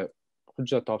universitetlarga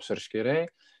hujjat topshirish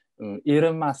kerak,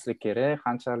 erinmaslik kerak,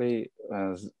 qanchalik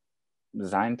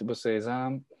zayn bo'lsangiz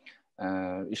ham,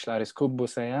 ishlaringiz ko'p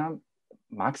bo'lsa ham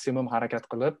maksimum harakat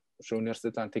qilib shu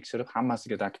universitetlarni tekshirib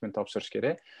hammasiga dokument topshirish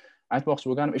kerak. Aytmoqchi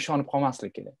bo'lganim, ishonib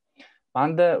qolmaslik kerak.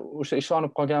 Menda o'sha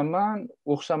ishonib qolganman,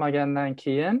 o'xshamagandan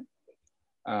keyin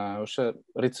o'sha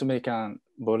Ritsumekan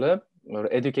bo'lib,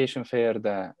 Education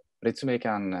Fairda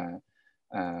Ritsumekanni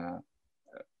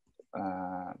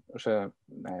o'sha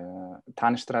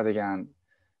tanishtiradigan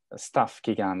staff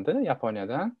kelgandi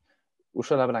Yaponiyadan.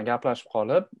 O'shalar bilan gaplashib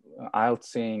qolib,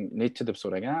 IELTSing nechi deb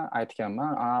so'ragan.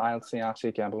 Aytganman, IELTSing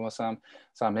yaxshi ekan, bo'lmasam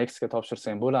sen MEXTga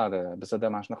topshirsang bo'ladi. Bizda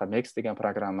mana shunaqa MEXT degan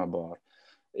programma bor.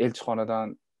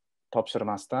 Elchixonadan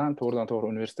topshirmasdan,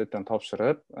 to'g'ridan-to'g'ri universitetdan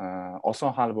topshirib,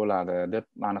 oson hal bo'ladi deb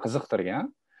meni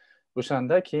qiziqtirgan.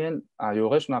 O'shanda keyin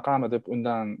yo'q, shunaqami deb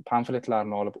undan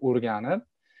pamfletlarni olib o'rganib,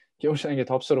 keyin o'shanga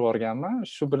topshirib yuborganman.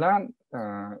 Shu bilan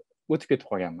o'tib ketib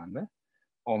qolganman-da.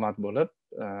 Omad bo'lib,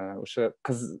 o'sha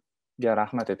qizga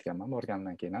rahmat aytganman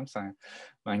borgandan keyin ham, sen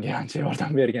menga ancha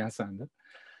yordam bergansan deb.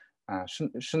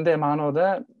 Shunday ma'noda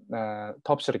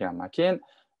topshirganman. Keyin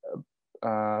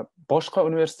boshqa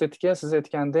universitetga siz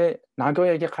aytgandek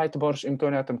Nagoyaga qaytib borish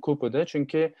imkoniyatim ko'p edi,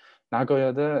 chunki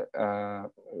Nagoyada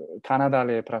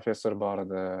kanadalik professor bor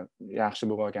edi, yaxshi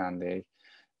bo'lib olgandek.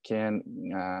 Keyin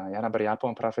yana bir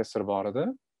yapon professor bor edi,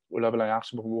 ular bilan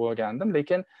yaxshi bo'lib olgandim,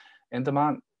 lekin endi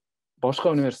men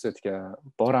boshqa universitetga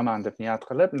boraman deb niyat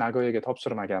qilib Nagoyaga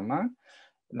topshirmaganman.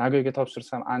 Nagoyaga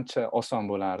topshirsam ancha oson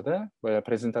bo'lardi. Boya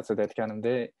prezentatsiyada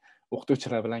aytganimdek,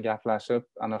 o'qituvchilar bilan gaplashib,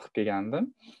 aniq qilib kelgandim.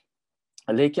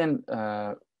 Lekin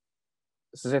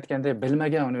siz aytgandek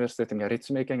bilmagan universitetimga,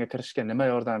 Ritsumekanga kirishga nima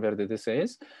yordam berdi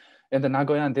desangiz, endi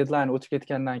Nagoyan deadline o'tib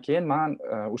ketgandan keyin men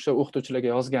o'sha o'qituvchilarga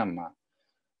yozganman.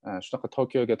 Shunaqa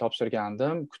Tokioga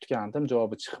topshirgandim, kutgandim,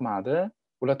 javobi chiqmadi.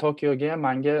 Ular Tokioga ham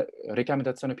menga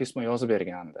rekomendatsion pismo yozib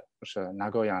bergandi. O'sha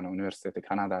Nagoyan universiteti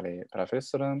kanadalik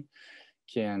professorim,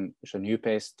 keyin o'sha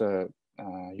NUPACE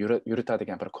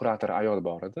yuritadigan bir kurator ayol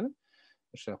bor edi.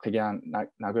 O'sha qilgan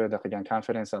Nagoyada qilgan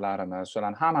konferensiyalarimiz,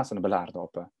 shularning hammasini bilardi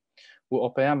opa. Bu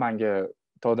opa ham menga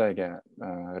Todayga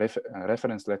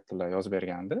reference letterlar yozib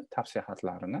bergandi, tavsiya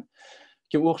xatlarini.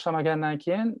 keyin o'xshamagandan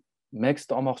keyin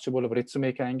MEXT olmoqchi bo'lib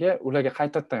resumekamga ularga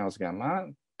qaytadan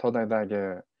yozganman. Todayagi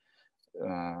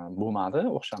bo'lmadi,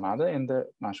 o'xshamadi. Endi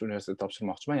men shu universitetda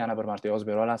topshirmoqchiman, yana bir marta yozib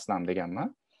bera olasizlarmi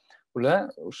deganman. Ular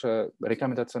o'sha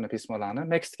rekomendatsion pismolarni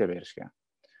MEXTga berishgan.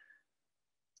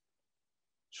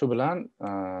 Shu bilan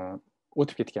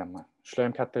o'tib ketganman. Shular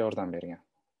ham katta yordam bergan.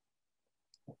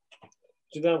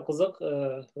 Juda ham qiziq,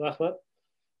 rahmat.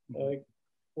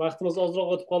 Vaqtimiz ozroq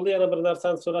o'tib qoldi. Yana bir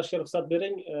narsani so'rashga ruxsat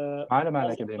bering.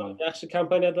 Mayli aka deyman. Yaxshi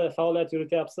kompaniyada faoliyat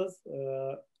yurityapsiz.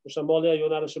 O'sha moliya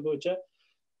yo'nalishi bo'yicha.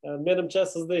 Menimcha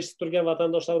sizni eshitib turgan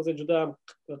vatandoshlarimizga juda ham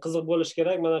qiziq bo'lishi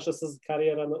kerak. Mana shu siz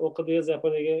karyerani o'qidingiz,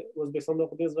 Yaponiyaga, O'zbekistonda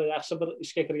o'qidingiz va yaxshi bir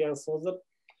ishga kirgansiz hozir.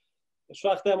 Shu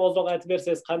haqida ham ozroq aytib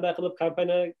bersangiz, qanday qilib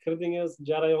kompaniyaga kirdingiz,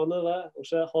 jarayoni va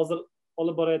o'sha hozir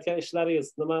olib borayotgan ishlaringiz,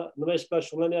 nima ish bilan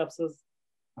shug'ullanyapsiz?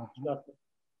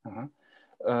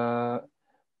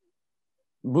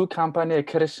 Bu kompaniyaga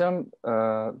kirishim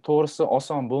to'g'risi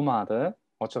oson bo'lmadi,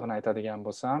 ochig'ini aytadigan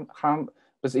bo'lsam. Ham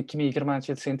biz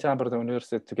 2020-yil sentyabrda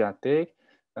universitet tugatdik.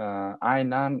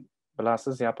 Aynan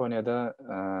bilasiz, Yaponiyada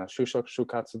shu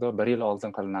katsido 1 yil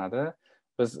oldin qilinadi.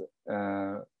 Biz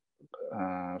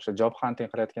o'sha job hunting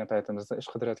qilayotgan paytimizda, ish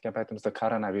qidirayotgan paytimizda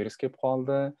koronavirus kelib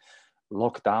qoldi,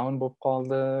 lockdown bo'lib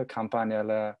qoldi,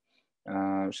 kompaniyalar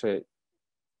o'sha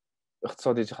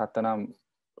iqtisodiy jihatdan ham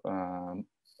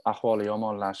ahvoli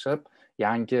yomonlashib,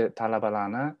 yangi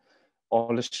talabalarni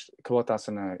olish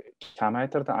kvotasini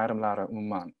kamaytirdi, ayrimlari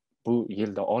umuman bu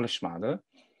yilda olishmadi.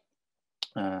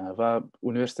 Va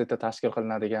universitetda tashkil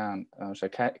qilinadigan o'sha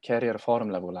karyera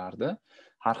forumlar bo'lardi.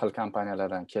 Har xil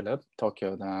kompaniyalardan kelib,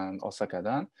 Tokiodan,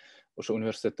 Osakadan o'sha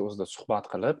universitetda o'zida suhbat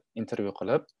qilib, intervyu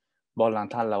qilib, bolalarni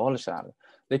tanlab olishardi.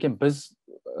 Lekin biz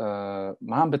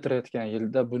men bitirayotgan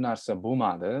yilda bu narsa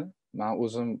bo'lmadi. Men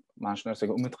o'zim mana shu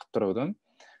narsaga umid qilib turdim.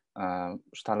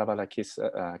 Shu talabalar kelsa,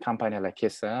 kompaniyalar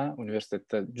kelsa,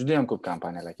 universitetda juda ham ko'p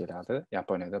kompaniyalar keladi.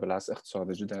 Yaponiyada bilasiz,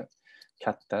 iqtisodi juda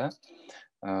katta.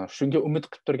 Shunga umid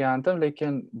qilib turgandim,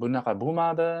 lekin bunaqa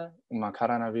bo'lmadi. Umuman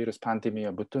koronavirus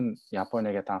pandemiya butun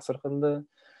Yaponiyaga ta'sir qildi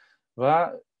va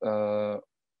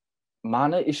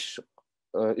meni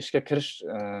ishga kirish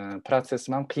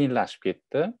prosesim ham qiyinlashib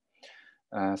ketdi.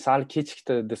 Sal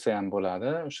kechikdi desa ham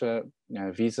bo'ladi. O'sha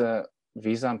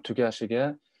vizam tugashiga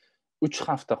 3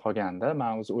 hafta qolganda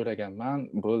men o'zi o'ylaganman,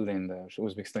 bo'ldi endi o'sha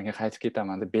O'zbekistonga qaytib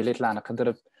ketaman deb biletlarni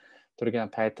qidirib turgan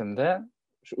paytimda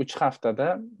shu 3 haftada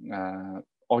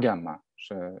olganman.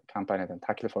 O'sha kompaniyadan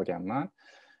taklif olganman.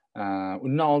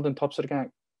 Undan oldin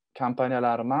topshirgan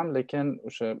kompaniyalarim ham, lekin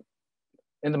o'sha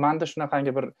endi menda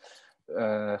shunaqangi bir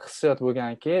hissiyot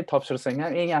bo'lganki, topshirsang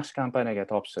ham eng yaxshi kompaniyaga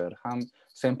topshir. Ham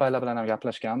senpaylar bilan ham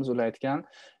gaplashganmiz, ular aytgan,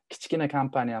 kichkina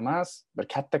kompaniya emas, bir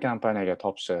katta kompaniyaga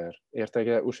topshir.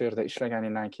 Ertaga o'sha yerda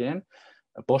ishlaganingdan keyin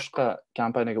boshqa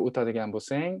kompaniyaga o'tadigan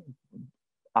bo'lsang,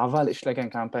 avval ishlagan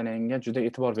kompaniyangga juda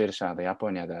e'tibor berishadi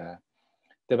Yaponiyada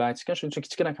deb aytishgan. Shuning uchun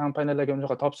kichkina kompaniyalarga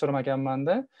uncha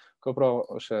topshirmaganman-da, ko'proq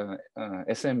o'sha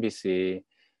SMBC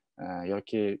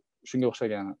yoki shunga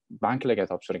o'xshagan banklarga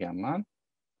topshirganman.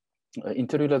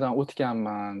 Intervyulardan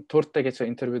o'tganman, 4 tagacha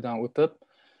intervyudan o'tib,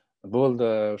 bo'ldi,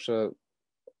 o'sha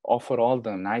offer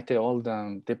oldim, naytay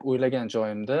oldim deb o'ylagan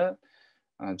joyimda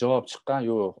javob chiqqan,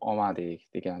 yo'q, olmadik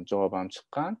degan javob ham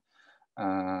chiqqan.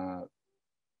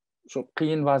 Shu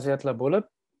qiyin vaziyatlar bo'lib,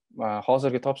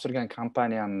 hozirgi topshirgan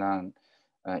kompaniyamdan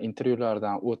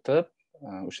intervyulardan o'tib,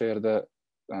 o'sha yerda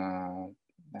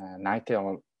naytay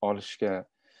olishga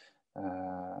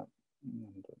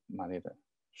nima deydi?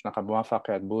 Shunaqa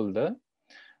muvaffaqiyat bo'ldi.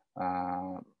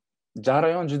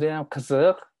 Jarayon juda ham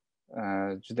qiziq,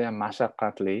 juda ham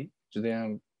mashaqqatli, juda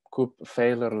ham ko'p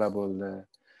failurlar bo'ldi.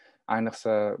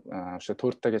 Ayniqsa o'sha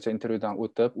 4 tagacha intervyudan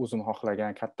o'tib, o'zim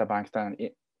xohlagan katta bankdan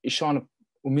ishonib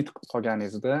umid qilib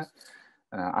qolganingizda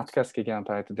отказ kelgan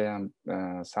paytida ham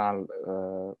sal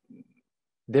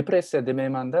depressiya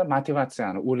demayman-da,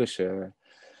 motivatsiyani o'lishi,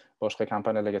 boshqa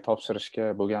kompaniyalarga topshirishga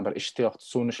bo'lgan bir ishtiyoqni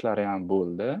so'nishlari ham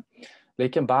bo'ldi.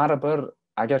 Lekin baribir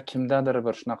agar kimdadir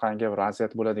bir shunaqangi bir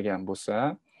vaziyat bo'ladigan bo'lsa,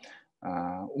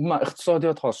 umuman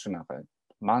iqtisodiyot hozir shunaqa.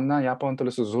 Mendan yapon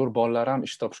tilisi zo'r bolalar ham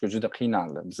ish topishga juda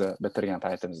qiynaldi biz bitirgan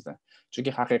paytimizda.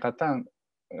 Chunki haqiqatan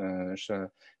o'sha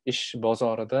ish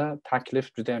bozorida taklif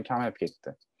juda ham kamayib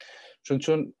ketdi. Shuning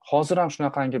uchun hozir ham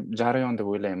shunaqangi jarayon deb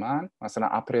o'ylayman.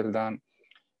 Masalan, apreldan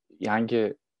yangi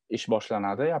ish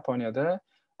boshlanadi Yaponiyada.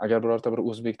 Agar birorta bir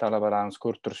o'zbek talabalarimiz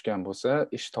ko'rib turishgan bo'lsa,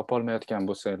 ish topolmayotgan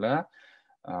bo'lsanglar,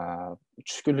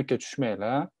 tushkunlikka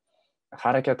tushmanglar,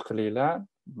 harakat qilinglar.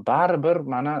 Baribir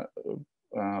mana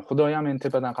Xudoy ham meni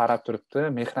tepadan qarab turibdi,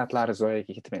 mehnatlari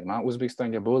zoyaga ketmaydi. Men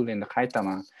O'zbekistonga bo'ldi, endi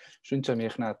qaytaman. Shuncha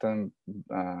mehnatim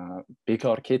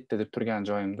bekor ketdi deb turgan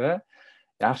joyimda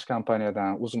yaxshi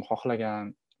kompaniyadan o'zim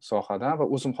xohlagan sohadan va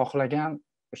o'zim xohlagan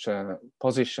o'sha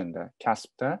pozitionda,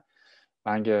 kasbda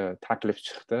menga taklif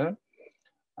chiqdi.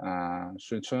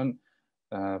 Shuning uchun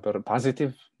bir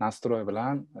pozitiv nastroy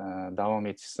bilan davom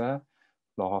etishsa,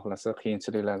 Xudo xohlasa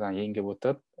qiyinchiliklardan yengib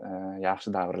o'tib, yaxshi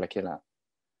davrlar keladi.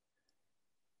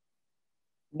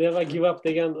 Never give up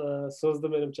degan so'zni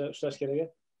menimcha ushlash kerak.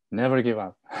 Never give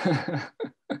up.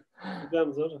 Juda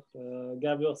zo'r.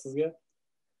 Gap yo'q sizga.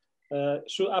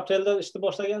 Shu apreldan ishni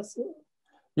boshlagansizmi?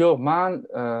 Yo'q, men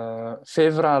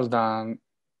fevraldan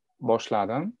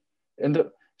boshladim. Endi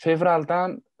fevraldan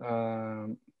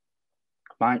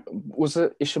men o'zi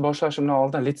ishni boshlashimdan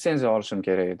oldin litsenziya olishim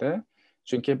kerak edi.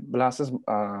 Chunki bilasiz,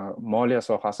 moliya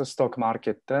sohasi stock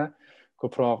marketda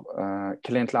ko'proq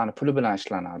klientlarning puli bilan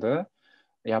ishlanadi.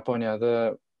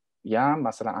 Yaponiyada ham,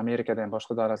 masalan, Amerikada ham,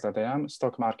 boshqa davlatlarda ham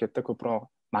stock marketda ko'proq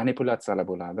manipulyatsiyalar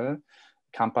bo'ladi.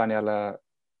 Kompaniyalar,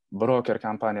 broker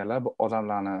kompaniyalar bu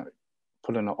odamlarni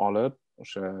pulini olib,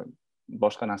 o'sha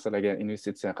boshqa narsalarga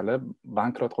investitsiya qilib,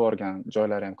 bankrot qilgan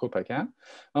joylari ham ko'p ekan.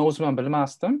 Men o'zim ham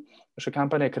bilmasdim. O'sha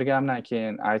kompaniyaga kirganimdan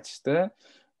keyin aytishdi,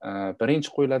 birinchi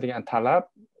qo'yiladigan talab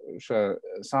o'sha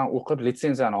sen o'qib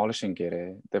litsenziyani olishing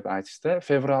kerak deb aytishdi.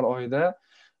 Fevral oyida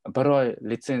 1 oy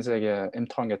litsenziyaga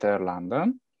imtihonga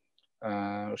tayyorlandim.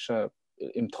 O'sha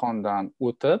imtihondan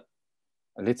o'tib,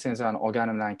 litsenziyani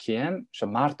olganimdan keyin o'sha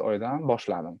mart oyidan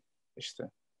boshladim ishni.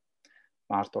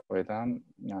 Mart oyidan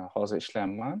hozir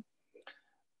ishlayapman.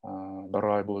 1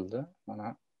 oy bo'ldi,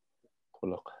 mana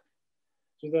to'liq.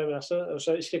 Juda ham yaxshi.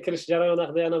 O'sha ishga kirish jarayoni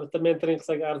haqida yana bitta mentoring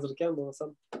qilsak arzir ekan, bo'lmasam.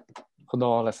 Xudo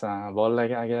xolasa,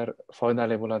 bolalarga agar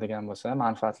foydali bo'ladigan bo'lsa,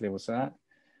 manfaatli bo'lsa,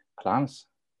 qilamiz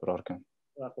biror kun.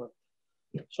 Rahmat.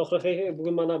 Shoxrux aka,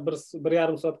 bugun mana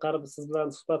 1,5 soat qarib siz bilan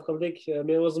suhbat qildik.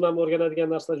 Men o'zim ham o'rganadigan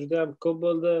narsalar juda ham ko'p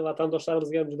bo'ldi,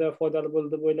 vatandoshlarimizga ham juda foydali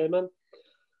bo'ldi deb o'ylayman.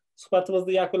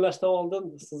 Suhbatimizni yakunlashdan oldin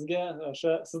sizga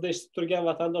o'sha sizda eshitib turgan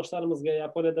vatandoshlarimizga,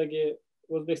 Yaponiyadagi,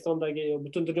 O'zbekistondagi,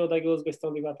 butun dunyodagi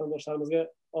o'zbekistonlik vatandoshlarimizga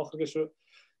oxirgi shu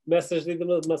mesej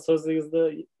deydimi, so'zingizni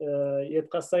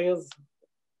yetkazsangiz,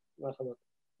 marhamat.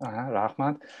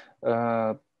 Rahmat.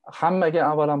 Hammaga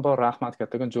avvalambor rahmat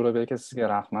kattakon. Jurabek aka,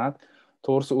 sizga rahmat.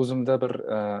 To'g'risi o'zimda bir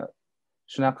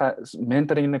shunaqa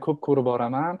mentoringni ko'p ko'rib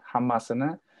boraman,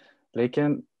 hammasini,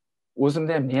 lekin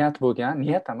o'zimda ham niyat bo'lgan,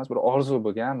 niyat emas, bir orzu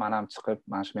bo'lgan, men ham chiqib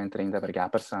mana shu mentoringda bir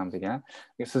gapirsam degan.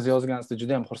 Siz yozganingizda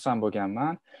juda ham xursand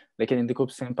bo'lganman, lekin endi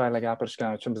ko'p senpaylar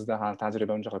gapirishgani uchun bizda hali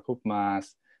tajriba uncha ko'p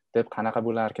emas deb qanaqa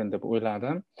bo'larkin deb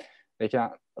o'yladim.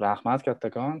 Lekin rahmat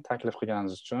kattakon taklif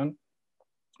qilganingiz uchun.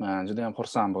 Juda ham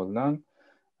xursand bo'ldim.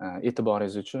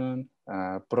 E'tiboringiz uchun,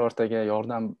 birortaga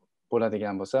yordam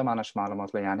bo'ladigan bo'lsa, mana shu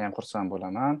ma'lumotlar yana ham xursand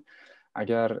bo'laman.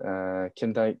 Agar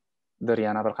kimdadir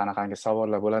yana bir qanaqangi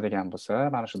savollar bo'ladigan bo'lsa,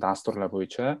 mana shu dasturlar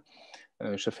bo'yicha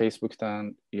o'sha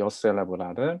Facebookdan yozsanglar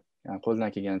bo'ladi. Qo'ldan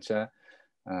kelgancha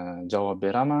javob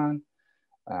beraman.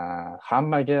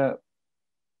 Hammaga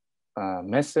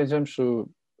mesajim shu: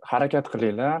 harakat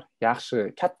qilinglar,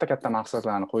 yaxshi katta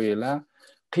maqsadlarni qo'yinglar.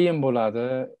 Qiyin bo'ladi,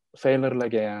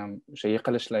 failurlarga ham, o'sha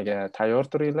yiqilishlarga tayyor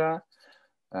turinglar.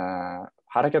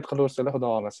 Harakat qilaversanglar, Xudo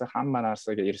xolasa hamma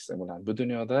narsaga erishsa bo'ladi. Bu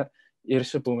dunyoda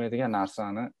erishib bo'lmaydigan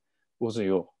narsani o'zi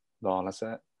yo'q. Xudo xolasa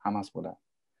hammasi bo'ladi.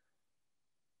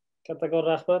 Kattakon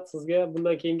rahmat sizga.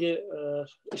 Bundan keyingi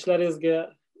ishlaringizga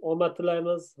omad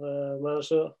tilaymiz. Mana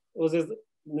shu o'zingiz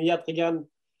niyat qilgan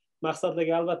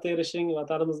maqsadlarga albatta erishing.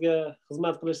 Vatanimizga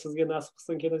xizmat qilish sizga nasib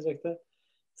qilsin kelajakda.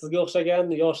 Sizga o'xshagan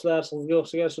yoshlar, sizga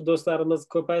o'xshagan shu do'stlarimiz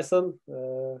ko'paysin.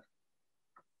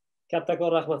 Kattakon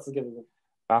rahmat sizga bugun.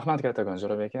 Rahmat kattakon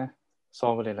Jurabek aka.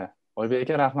 Sog' bo'linglar. Oybek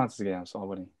aka, rahmat sizga ham, sog'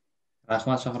 bo'ling.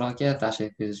 Rahmat Shoxrux aka,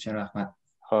 tashrifingiz uchun rahmat.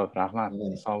 Xo'p, rahmat.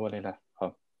 Sog' bo'linglar.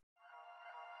 Xo'p.